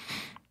 Yep.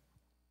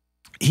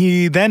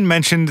 He then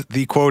mentioned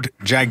the, quote,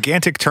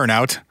 gigantic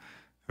turnout,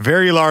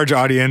 very large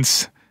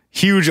audience,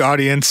 huge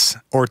audience,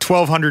 or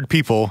 1,200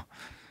 people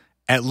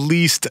at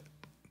least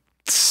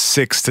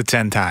 6 to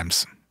 10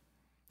 times.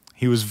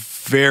 He was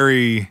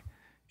very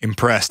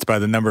impressed by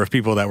the number of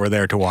people that were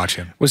there to watch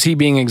him. Was he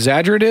being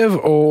exaggerative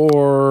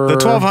or? The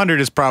 1,200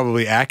 is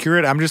probably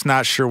accurate. I'm just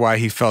not sure why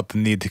he felt the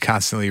need to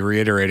constantly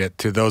reiterate it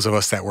to those of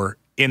us that were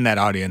in that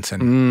audience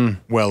and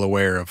well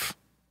aware of.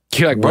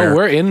 You're like, well,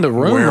 we're in the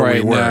room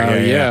right now.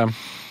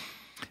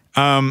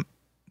 Yeah.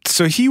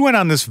 So he went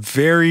on this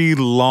very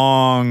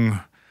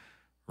long,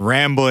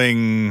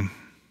 rambling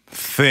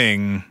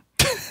thing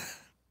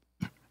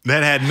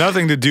that had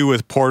nothing to do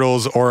with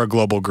portals or a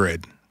global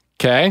grid.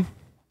 Okay.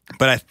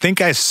 But I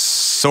think I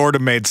sort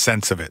of made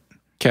sense of it.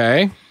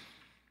 Okay.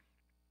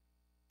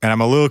 And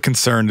I'm a little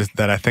concerned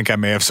that I think I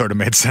may have sort of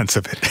made sense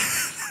of it.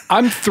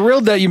 I'm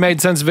thrilled that you made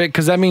sense of it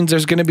because that means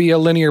there's going to be a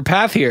linear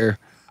path here.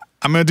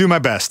 I'm going to do my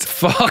best.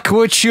 Fuck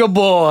with your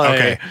boy.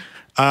 Okay.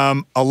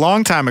 A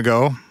long time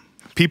ago,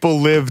 people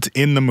lived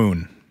in the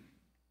moon.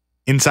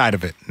 Inside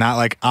of it. Not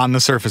like on the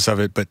surface of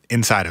it, but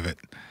inside of it.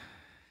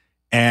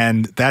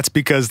 And that's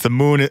because the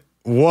moon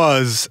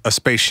was a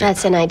spaceship.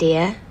 That's an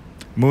idea.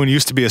 Moon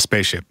used to be a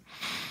spaceship.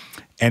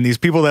 And these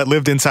people that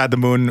lived inside the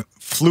moon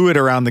flew it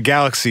around the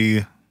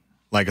galaxy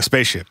like a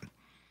spaceship.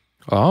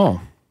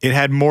 Oh. It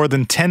had more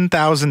than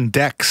 10,000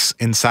 decks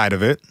inside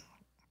of it.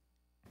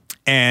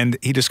 And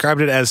he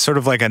described it as sort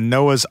of like a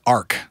Noah's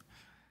Ark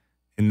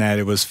in that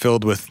it was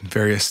filled with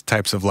various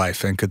types of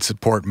life and could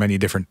support many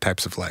different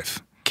types of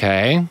life.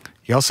 Okay.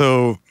 He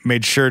also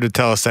made sure to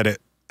tell us that it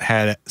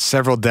had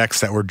several decks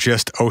that were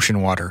just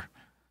ocean water.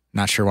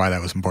 Not sure why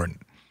that was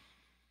important.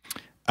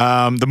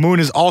 The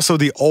moon is also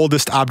the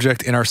oldest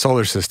object in our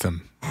solar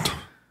system.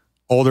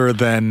 Older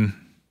than,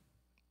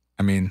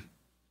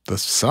 the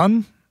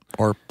sun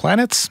or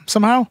planets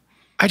somehow.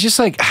 I just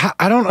I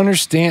don't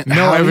understand.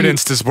 No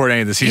evidence to support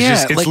any of this.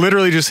 It's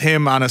literally just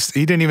him on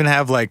he didn't even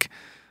have like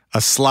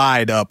a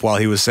slide up while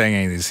he was saying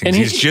any of these things.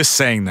 He's just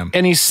saying them.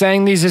 And he's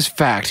saying these as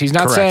facts. He's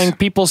not saying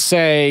people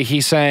say,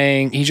 he's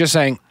just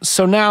saying,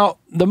 so now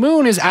the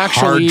moon is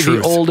actually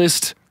the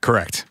oldest.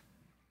 Correct.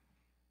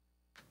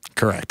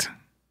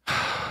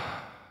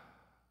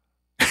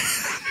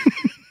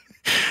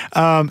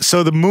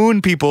 So the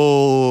moon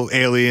people,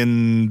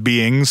 alien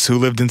beings who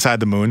lived inside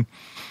the moon.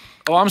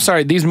 Oh, I'm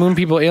sorry. These moon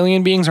people,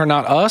 alien beings are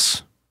not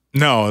us?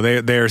 No,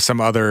 they're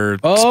some other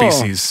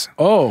species.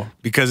 Oh.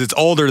 Because it's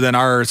older than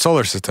our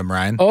solar system,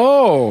 Ryan.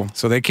 Oh.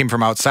 So they came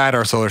from outside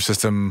our solar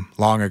system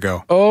long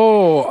ago.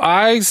 Oh,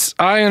 I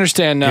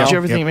understand now. Did you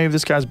ever think maybe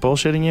this guy's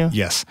bullshitting you?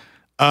 Yes.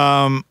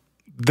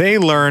 They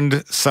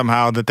learned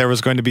somehow that there was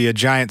going to be a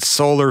giant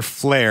solar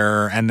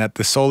flare and that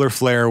the solar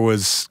flare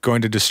was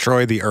going to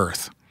destroy the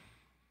Earth.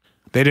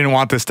 They didn't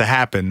want this to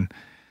happen.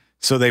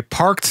 So they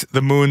parked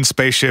the moon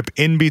spaceship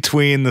in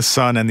between the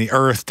sun and the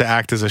Earth to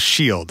act as a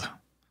shield.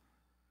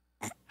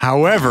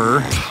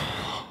 However,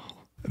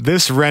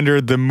 this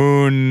rendered the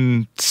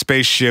moon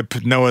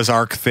spaceship Noah's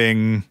Ark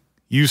thing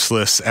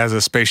useless as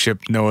a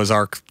spaceship Noah's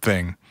Ark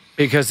thing.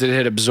 Because it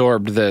had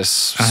absorbed this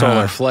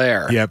solar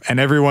flare. Yep, and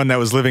everyone that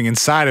was living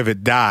inside of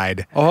it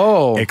died.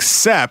 Oh.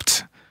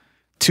 Except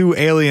 2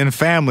 alien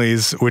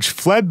families which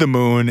fled the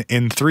moon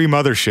in 3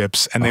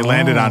 motherships, and they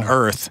landed on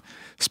Earth,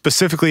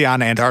 specifically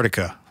on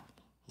Antarctica.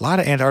 A lot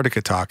of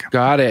Antarctica talk.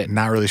 Got it.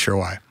 Not really sure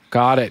why.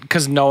 Got it.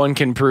 Because no one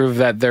can prove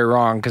that they're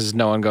wrong because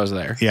no one goes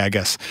there. Yeah, I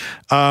guess.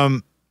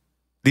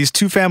 These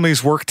 2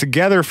 families worked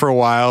together for a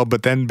while,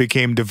 but then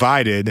became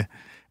divided.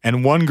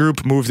 And one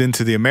group moved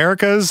into the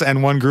Americas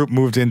and one group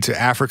moved into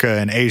Africa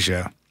and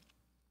Asia.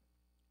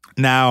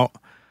 Now,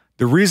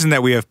 the reason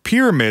that we have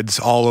pyramids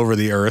all over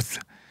the earth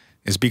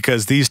is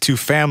because these 2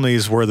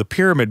 families were the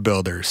pyramid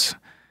builders.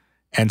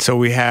 And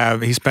so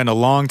he spent a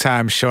long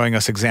time showing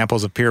us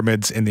examples of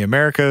pyramids in the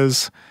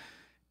Americas,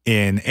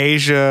 in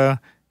Asia,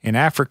 in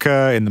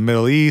Africa, in the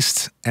Middle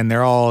East, and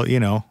they're all,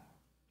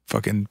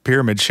 fucking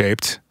pyramid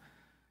shaped.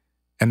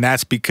 And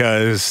that's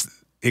because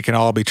it can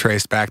all be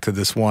traced back to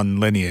this one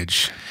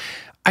lineage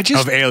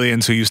of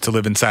aliens who used to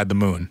live inside the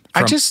moon.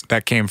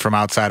 That came from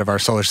outside of our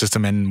solar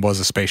system and was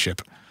a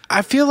spaceship.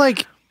 I feel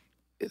like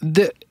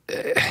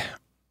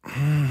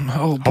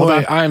oh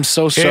boy, I am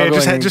so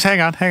struggling. Yeah, just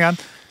hang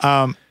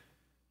on.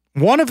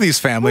 One of these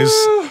families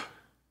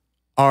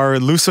are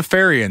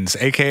Luciferians,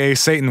 aka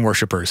Satan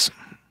worshippers.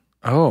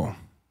 Oh.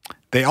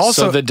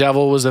 So the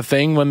devil was a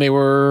thing when they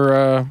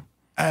were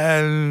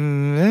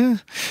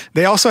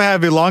they also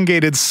have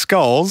elongated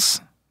skulls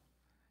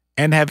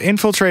and have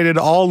infiltrated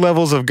all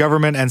levels of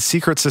government and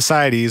secret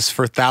societies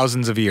for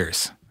thousands of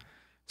years.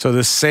 So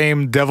the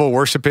same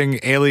devil-worshipping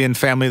alien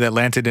family that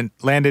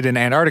landed in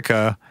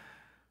Antarctica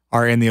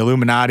are in the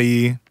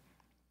Illuminati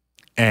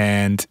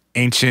and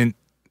ancient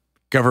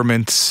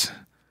governments,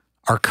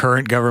 our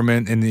current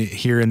government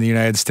here in the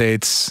United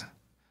States.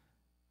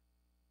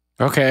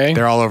 Okay.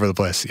 They're all over the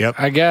place. Yep.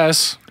 I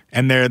guess.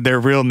 And they're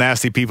real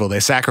nasty people. They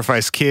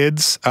sacrifice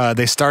kids.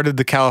 They started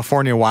the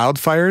California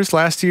wildfires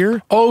last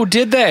year. Oh,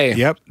 did they?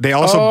 Yep. They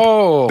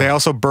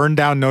also burned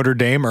down Notre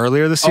Dame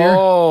earlier this year.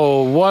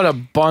 Oh, what a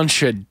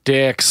bunch of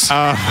dicks.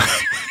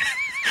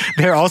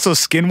 They're also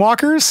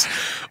skinwalkers.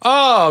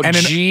 Oh,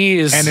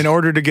 jeez. And in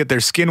order to get their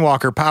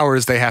skinwalker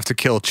powers, they have to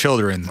kill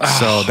children.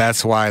 So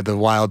that's why the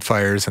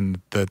wildfires and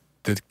the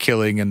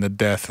killing and the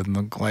death and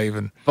the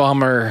Glaven.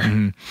 Bummer.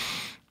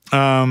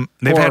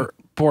 Mm-hmm.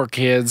 Poor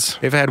kids.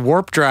 They've had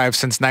warp drive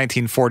since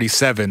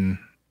 1947,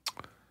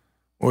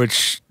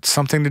 which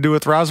something to do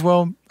with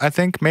Roswell, I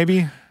think,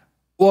 maybe.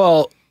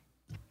 Well,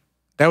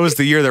 that was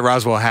the year that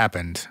Roswell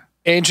happened.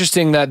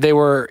 Interesting that they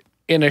were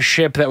in a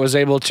ship that was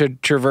able to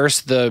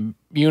traverse the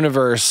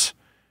universe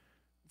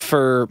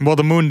for... Well,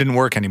 the moon didn't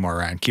work anymore,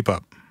 Ryan. Keep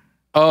up.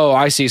 Oh,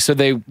 I see. So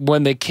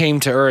when they came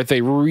to Earth,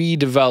 they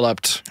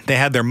redeveloped. They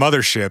had their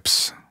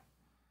motherships,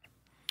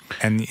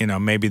 and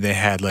maybe they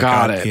had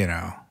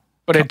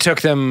But it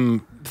took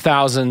them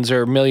thousands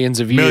or millions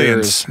of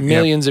years.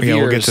 Millions of years.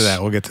 We'll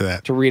get to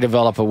that. To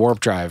redevelop a warp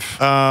drive.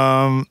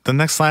 The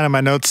next line of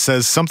my notes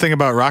says something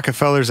about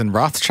Rockefellers and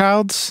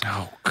Rothschilds.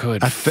 Oh,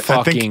 good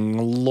fucking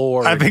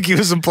Lord. I think he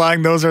was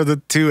implying those are the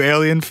two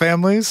alien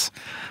families.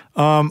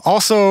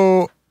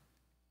 Also,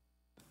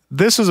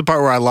 this was a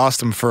part where I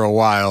lost him for a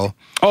while.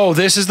 Oh,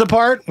 this is the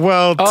part?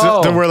 Well,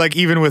 to where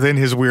even within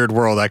his weird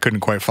world, I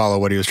couldn't quite follow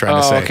what he was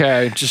trying to say.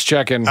 Okay, just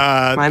checking.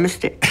 My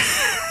mistake.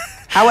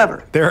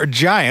 However, there are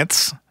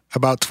giants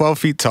about 12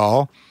 feet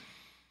tall.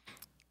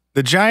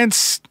 The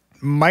giants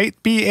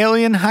might be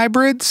alien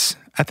hybrids.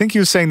 I think he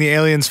was saying the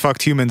aliens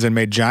fucked humans and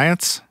made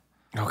giants.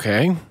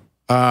 Okay.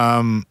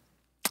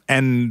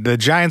 And the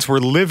giants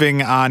were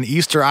living on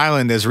Easter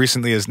Island as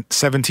recently as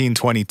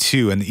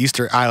 1722, and the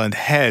Easter Island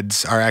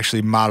heads are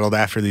actually modeled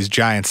after these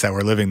giants that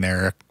were living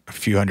there a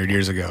few hundred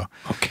years ago.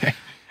 Okay.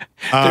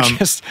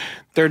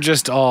 They're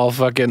just all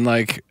fucking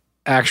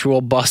actual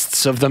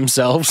busts of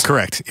themselves.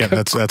 Correct. Yeah,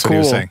 that's what he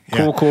was saying.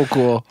 Yeah.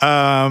 Cool.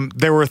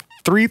 There were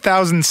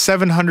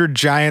 3,700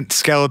 giant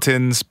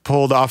skeletons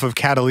pulled off of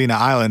Catalina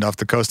Island off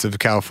the coast of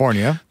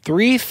California.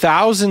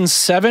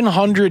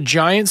 3,700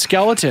 giant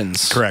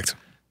skeletons. Correct.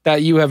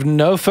 That you have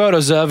no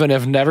photos of and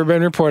have never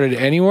been reported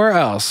anywhere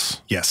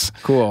else. Yes.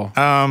 Cool.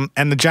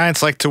 And the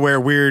giants like to wear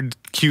weird,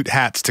 cute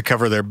hats to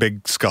cover their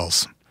big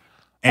skulls.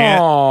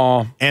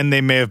 And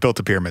they may have built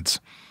the pyramids.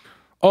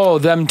 Oh,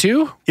 them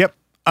too? Yep.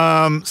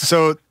 And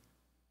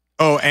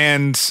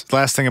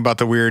last thing about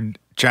the weird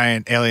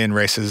giant alien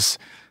races,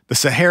 the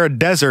Sahara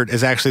Desert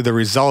is actually the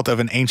result of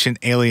an ancient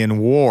alien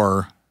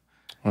war.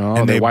 Oh,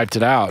 and they wiped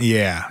it out.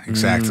 Yeah,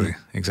 exactly.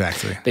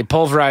 Exactly. They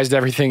pulverized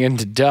everything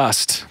into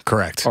dust.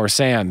 Correct. Or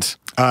sand.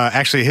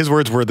 Actually, his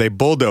words were they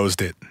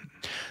bulldozed it.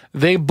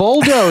 They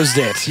bulldozed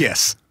it?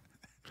 Yes.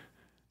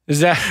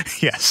 Is that?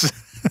 Yes.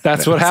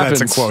 That's what happens.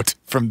 That's a quote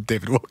from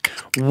David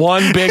Wilcock.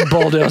 One big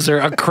bulldozer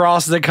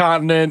across the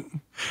continent.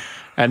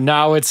 And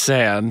now it's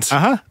sand.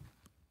 So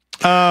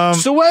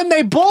when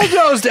they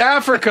bulldozed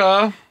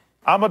Africa,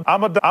 I'm a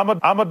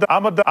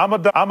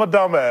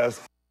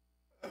dumbass.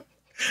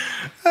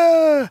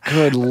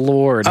 Good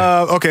Lord.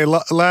 Okay.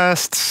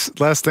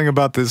 Last thing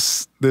about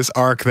this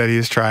arc that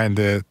he's trying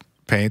to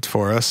paint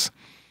for us.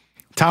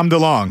 Tom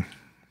DeLonge.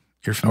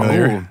 You're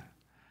familiar? Oh.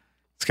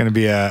 It's going to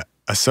be a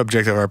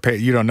subject of our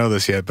you don't know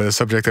this yet, but a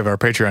subject of our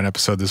Patreon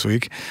episode this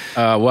week.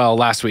 Well,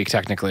 last week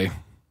technically.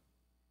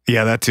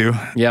 Yeah, that too.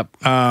 Yep.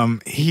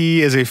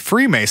 He is a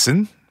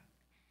Freemason,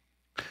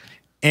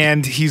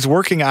 and he's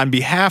working on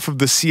behalf of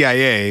the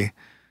CIA,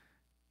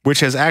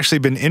 which has actually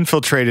been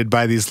infiltrated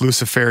by these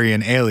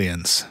Luciferian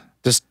aliens.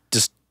 Does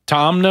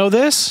Tom know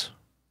this?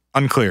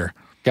 Unclear.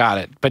 Got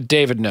it. But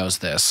David knows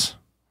this.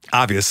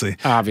 Obviously.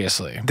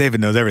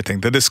 David knows everything.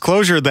 The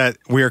disclosure that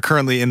we are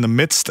currently in the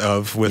midst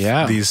of with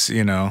these,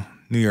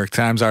 New York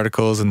Times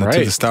articles and the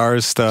To the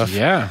Stars stuff.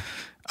 Yeah.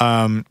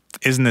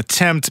 Is an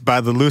attempt by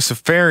the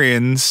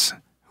Luciferians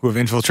who have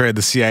infiltrated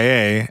the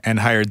CIA and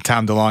hired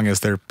Tom DeLonge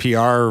as their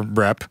PR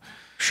rep.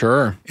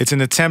 Sure. It's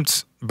an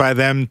attempt by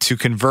them to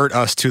convert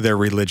us to their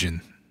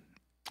religion.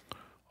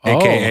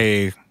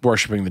 AKA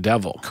worshiping the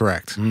devil.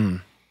 Correct.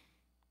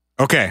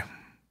 Okay.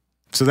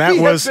 So that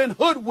has been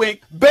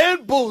hoodwinked,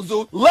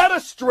 bamboozled, led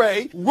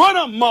astray, run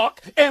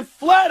amok, and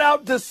flat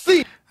out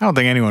deceived. I don't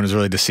think anyone was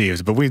really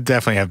deceived, but we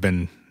definitely have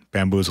been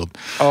bamboozled.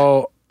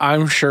 Oh,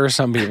 I'm sure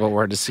some people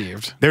were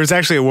deceived. There was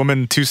actually a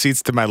woman 2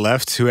 seats to my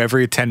left who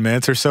every 10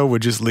 minutes or so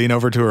would just lean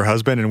over to her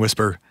husband and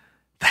whisper,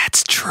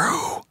 "That's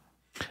true."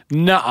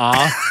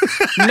 Nuh-uh.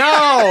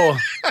 No.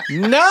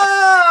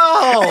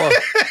 No.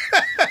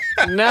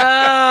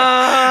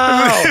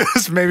 No. It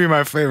was maybe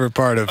my favorite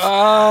part of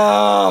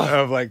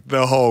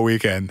the whole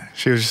weekend.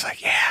 She was just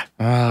like, "Yeah,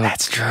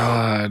 that's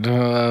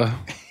true."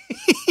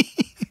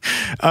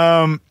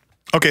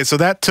 Okay, so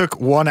that took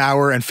 1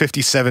 hour and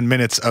 57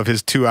 minutes of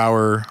his 2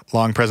 hour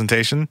long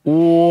presentation.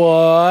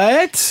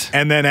 What?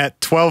 And then at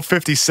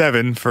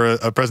 12:57 for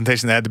a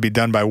presentation that had to be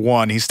done by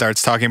 1, he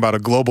starts talking about a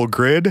global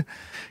grid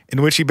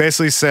in which he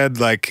basically said,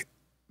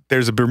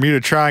 there's a Bermuda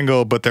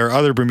Triangle, but there are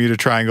other Bermuda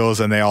Triangles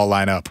and they all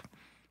line up.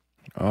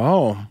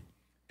 Oh.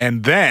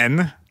 And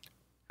then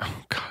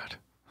oh God.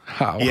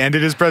 How? He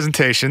ended his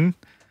presentation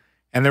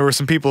And there were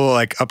some people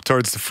like up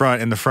towards the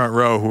front in the front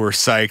row who were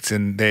psyched,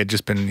 and they had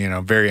just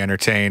been, very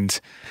entertained.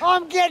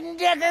 I'm getting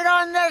dickered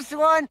on this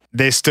one.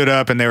 They stood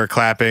up and they were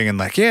clapping and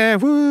like, yeah,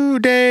 woo,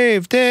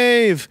 Dave,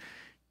 Dave.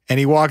 And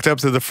he walked up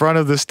to the front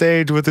of the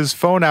stage with his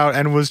phone out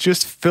and was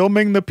just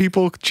filming the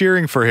people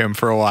cheering for him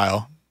for a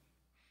while.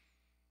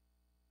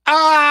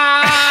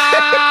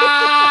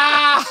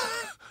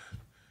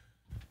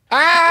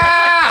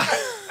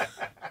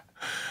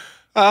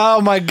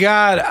 Oh my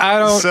God. I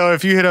don't. So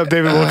if you hit up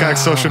David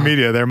Wilcock's social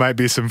media, there might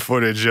be some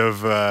footage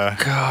of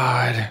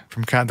God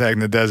from Contact in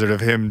the Desert of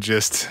him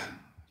just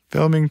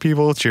filming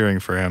people cheering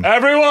for him.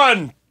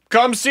 Everyone,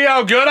 come see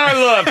how good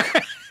I look.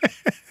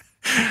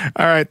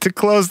 All right, to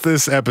close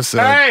this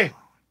episode. Hey,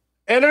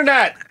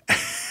 internet.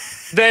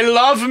 They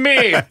love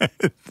me.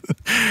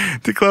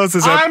 To close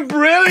this I'm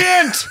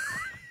brilliant.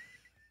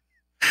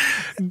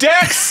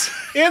 Dex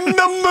in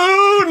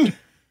the moon.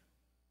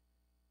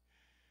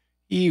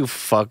 You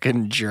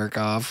fucking jerk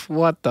off.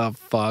 What the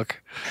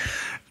fuck?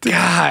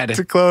 God.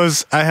 To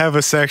close, I have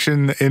a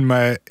section in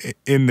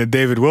the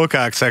David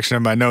Wilcock section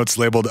of my notes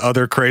labeled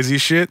other crazy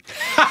shit.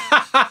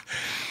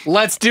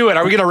 Let's do it.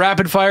 Are we going to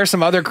rapid fire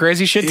some other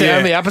crazy shit to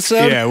end the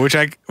episode? Yeah, which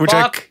I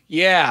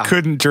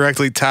couldn't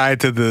directly tie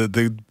to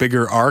the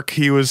bigger arc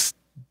he was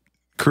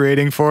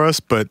creating for us,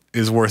 but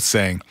is worth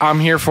saying. I'm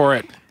here for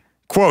it.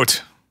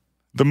 Quote,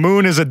 "The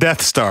moon is a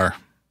Death Star."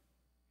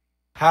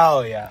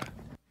 Hell yeah.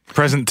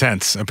 Present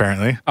tense,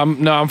 apparently.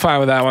 No, I'm fine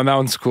with that one. That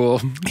one's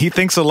cool. He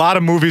thinks a lot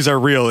of movies are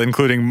real,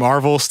 including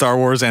Marvel, Star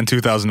Wars, and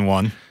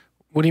 2001.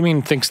 What do you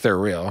mean thinks they're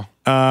real?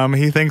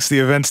 He thinks the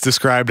events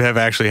described have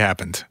actually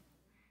happened.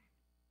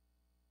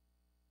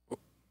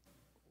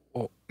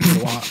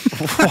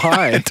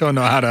 Why? I don't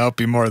know how to help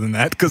you more than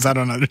that because I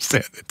don't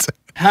understand it.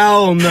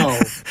 Hell no.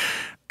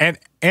 And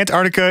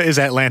Antarctica is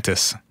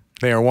Atlantis.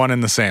 They are one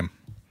and the same.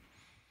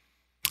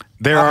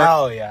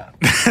 Hell yeah.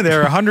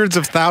 There are hundreds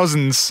of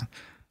thousands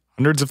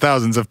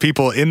of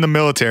people in the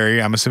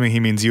military, I'm assuming he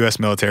means U.S.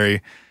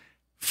 military,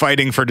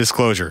 fighting for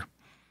disclosure.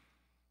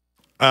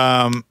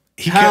 No.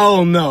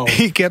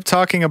 He kept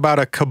talking about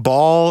a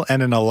cabal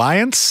and an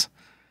alliance.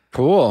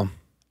 Cool.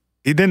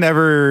 He didn't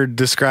ever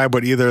describe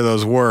what either of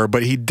those were,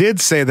 but he did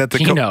say that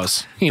He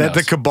knows.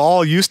 the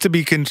cabal used to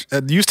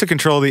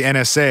control the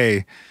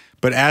NSA,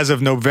 but as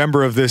of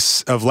November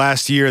of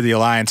last year, the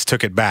alliance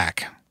took it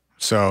back.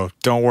 So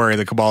don't worry,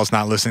 the cabal is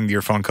not listening to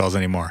your phone calls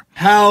anymore.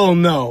 Hell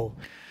no.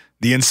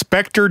 The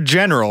Inspector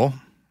General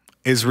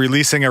is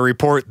releasing a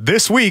report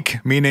this week,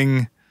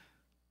 meaning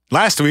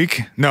last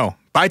week. No,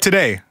 by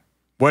today.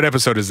 What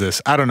episode is this?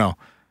 I don't know.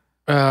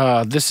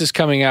 This is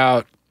coming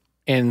out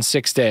in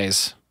 6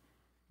 days.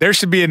 There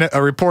should be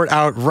a report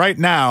out right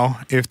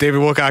now, if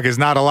David Wilcock is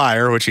not a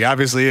liar, which he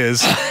obviously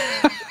is,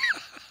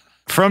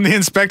 from the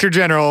Inspector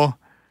General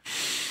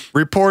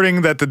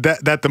reporting that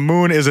the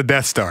moon is a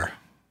Death Star.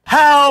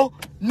 Hell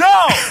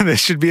no! This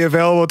should be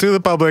available to the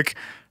public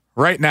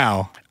right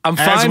now.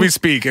 As we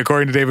speak,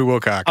 according to David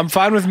Wilcock. I'm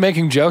fine with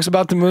making jokes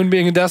about the moon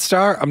being a Death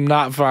Star. I'm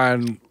not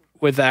fine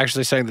with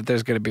actually saying that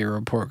there's going to be a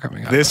report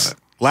coming out. This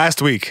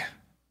last week.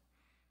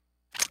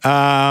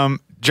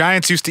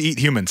 Giants used to eat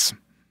humans.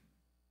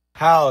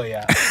 Hell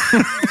yeah.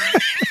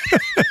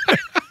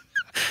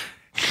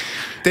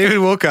 David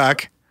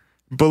Wilcock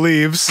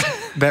believes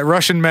that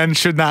Russian men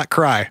should not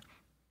cry.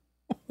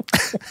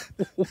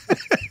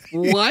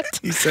 What?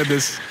 He said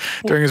this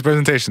during his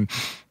presentation.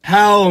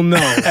 Hell no.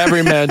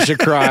 Every man should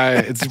cry.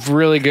 It's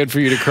really good for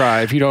you to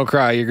cry. If you don't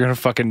cry, you're going to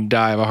fucking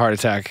die of a heart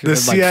attack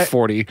at like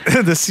 40.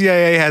 The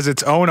CIA has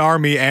its own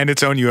army and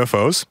its own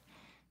UFOs.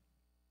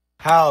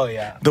 Hell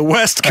yeah. The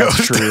West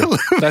Coast. That's true.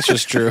 That's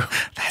just true.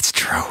 That's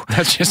true.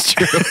 That's just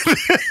true.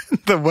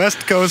 The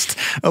West Coast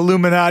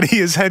Illuminati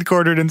is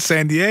headquartered in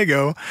San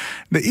Diego.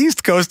 The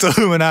East Coast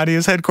Illuminati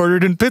is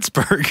headquartered in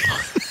Pittsburgh.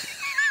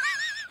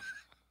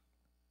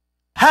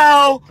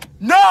 Hell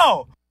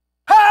no!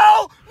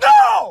 Hell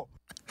no!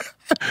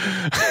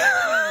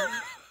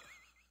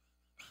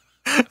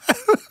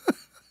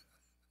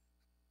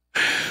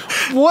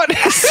 What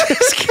is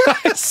this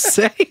guy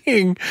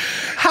saying?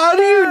 How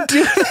do you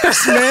do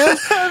this, man?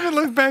 I haven't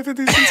looked back at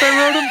these since I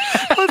wrote them.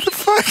 What the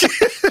fuck?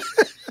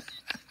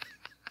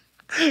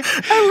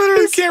 I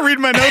literally can't read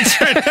my notes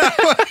right now.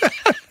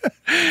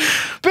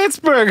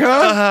 Pittsburgh,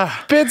 huh?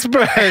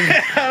 Pittsburgh.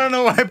 I don't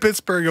know why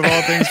Pittsburgh, of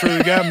all things,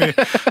 really got me.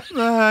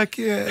 I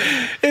can't.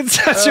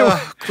 It's such a...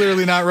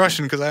 Clearly not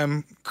Russian, because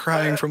I'm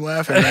crying from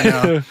laughing right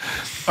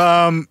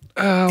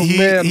now.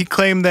 He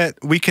claimed that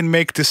we can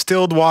make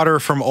distilled water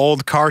from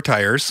old car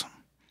tires.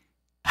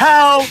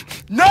 Hell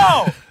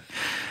no!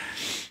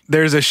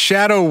 There's a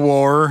shadow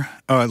war.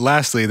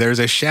 Lastly, there's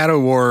a shadow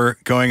war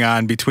going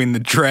on between the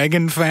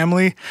Dragon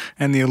family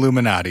and the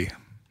Illuminati.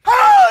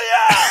 Hell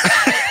yeah!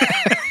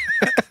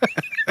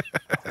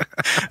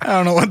 I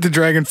don't know what the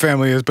Dragon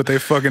family is, but they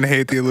fucking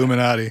hate the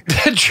Illuminati.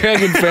 The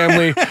Dragon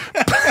family.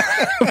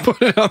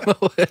 Put it on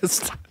the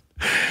list.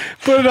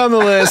 Put it on the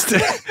list.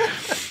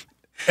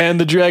 And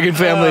the Dragon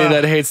family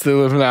that hates the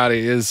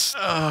Illuminati is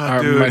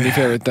my new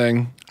favorite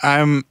thing.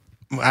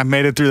 I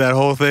made it through that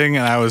whole thing,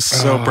 and I was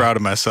so proud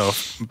of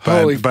myself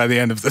by the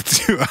end of the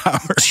 2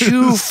 hours.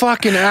 2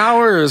 fucking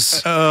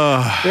hours.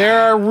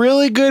 There are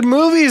really good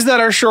movies that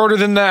are shorter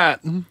than that.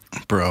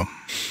 Bro,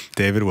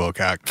 David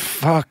Wilcock.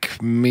 Fuck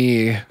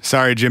me.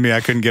 Sorry, Jimmy, I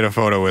couldn't get a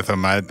photo with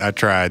him. I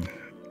tried.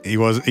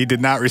 He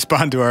did not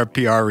respond to our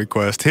PR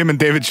request. Him and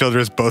David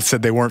Childress both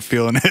said they weren't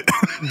feeling it.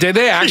 Did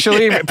they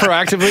actually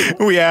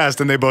proactively? We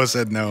asked, and they both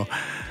said no.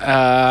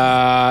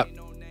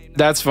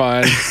 That's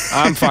fine.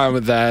 I'm fine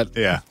with that.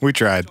 Yeah, we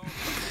tried.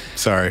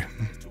 Sorry.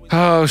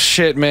 Oh,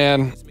 shit,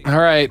 man. All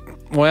right.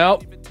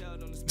 Well,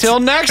 till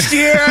next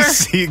year.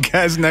 See you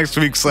guys next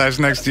week /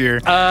 next year.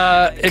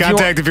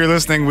 Contact if you're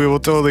listening. We will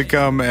totally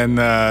come and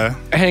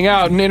hang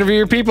out and interview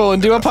your people and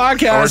do a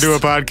podcast. Or do a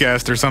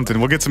podcast or something.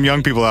 We'll get some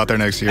young people out there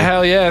next year.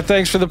 Hell yeah.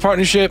 Thanks for the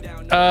partnership.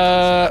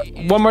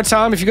 One more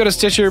time, if you go to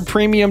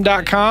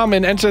StitcherPremium.com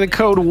and enter the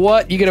code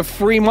WHAT, you get a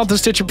free month of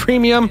Stitcher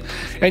Premium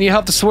and you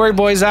help the Sweary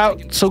Boys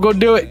out. So go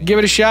do it. Give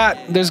it a shot.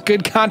 There's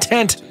good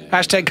content.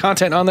 Hashtag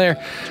content on there.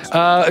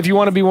 If you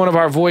want to be one of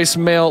our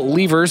voicemail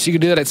leavers, you can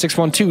do that at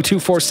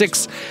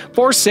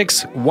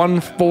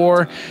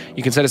 612-246-4614.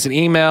 You can send us an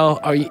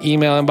email. Our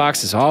email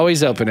inbox is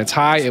always open. It's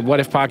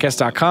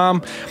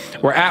hi@whatifpodcast.com.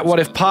 We're at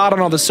WhatIfPod on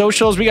all the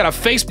socials. We got a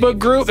Facebook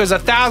group. There's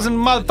 1,000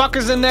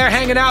 motherfuckers in there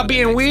hanging out,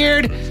 being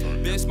weird.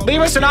 Leave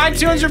us an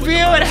iTunes review.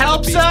 It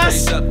helps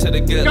us. Go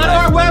to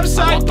our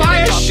website, buy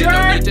a shirt.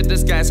 Have a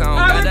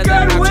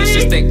good week.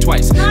 Just think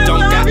twice. Don't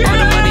got all the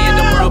money in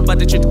the world, but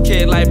they treat the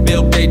kid like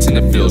Bill Gates, and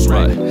it feels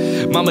right.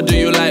 Mama, do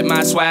you like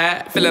my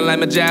swag? Feeling like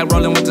my jag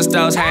rolling with the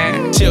stars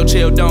hand. Chill,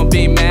 don't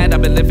be mad.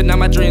 I've been living out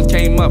my dreams,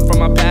 came up from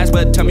my past,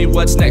 but tell me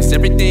what's next.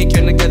 Everything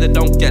came together,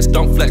 don't guess,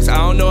 don't flex. I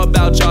don't know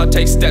about y'all,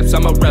 take steps.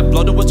 I'm a rep,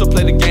 blow the whistle,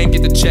 play the game,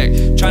 get the check.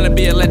 Trying to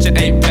be a legend,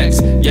 Apex.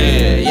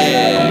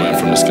 Yeah. I went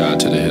from the sky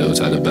to the hills,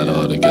 had it better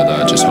all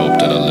together. I just hope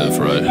that I live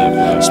right.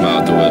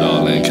 Smile through it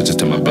all and kisses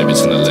to my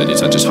babies and the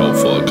ladies. I just hope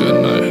for a good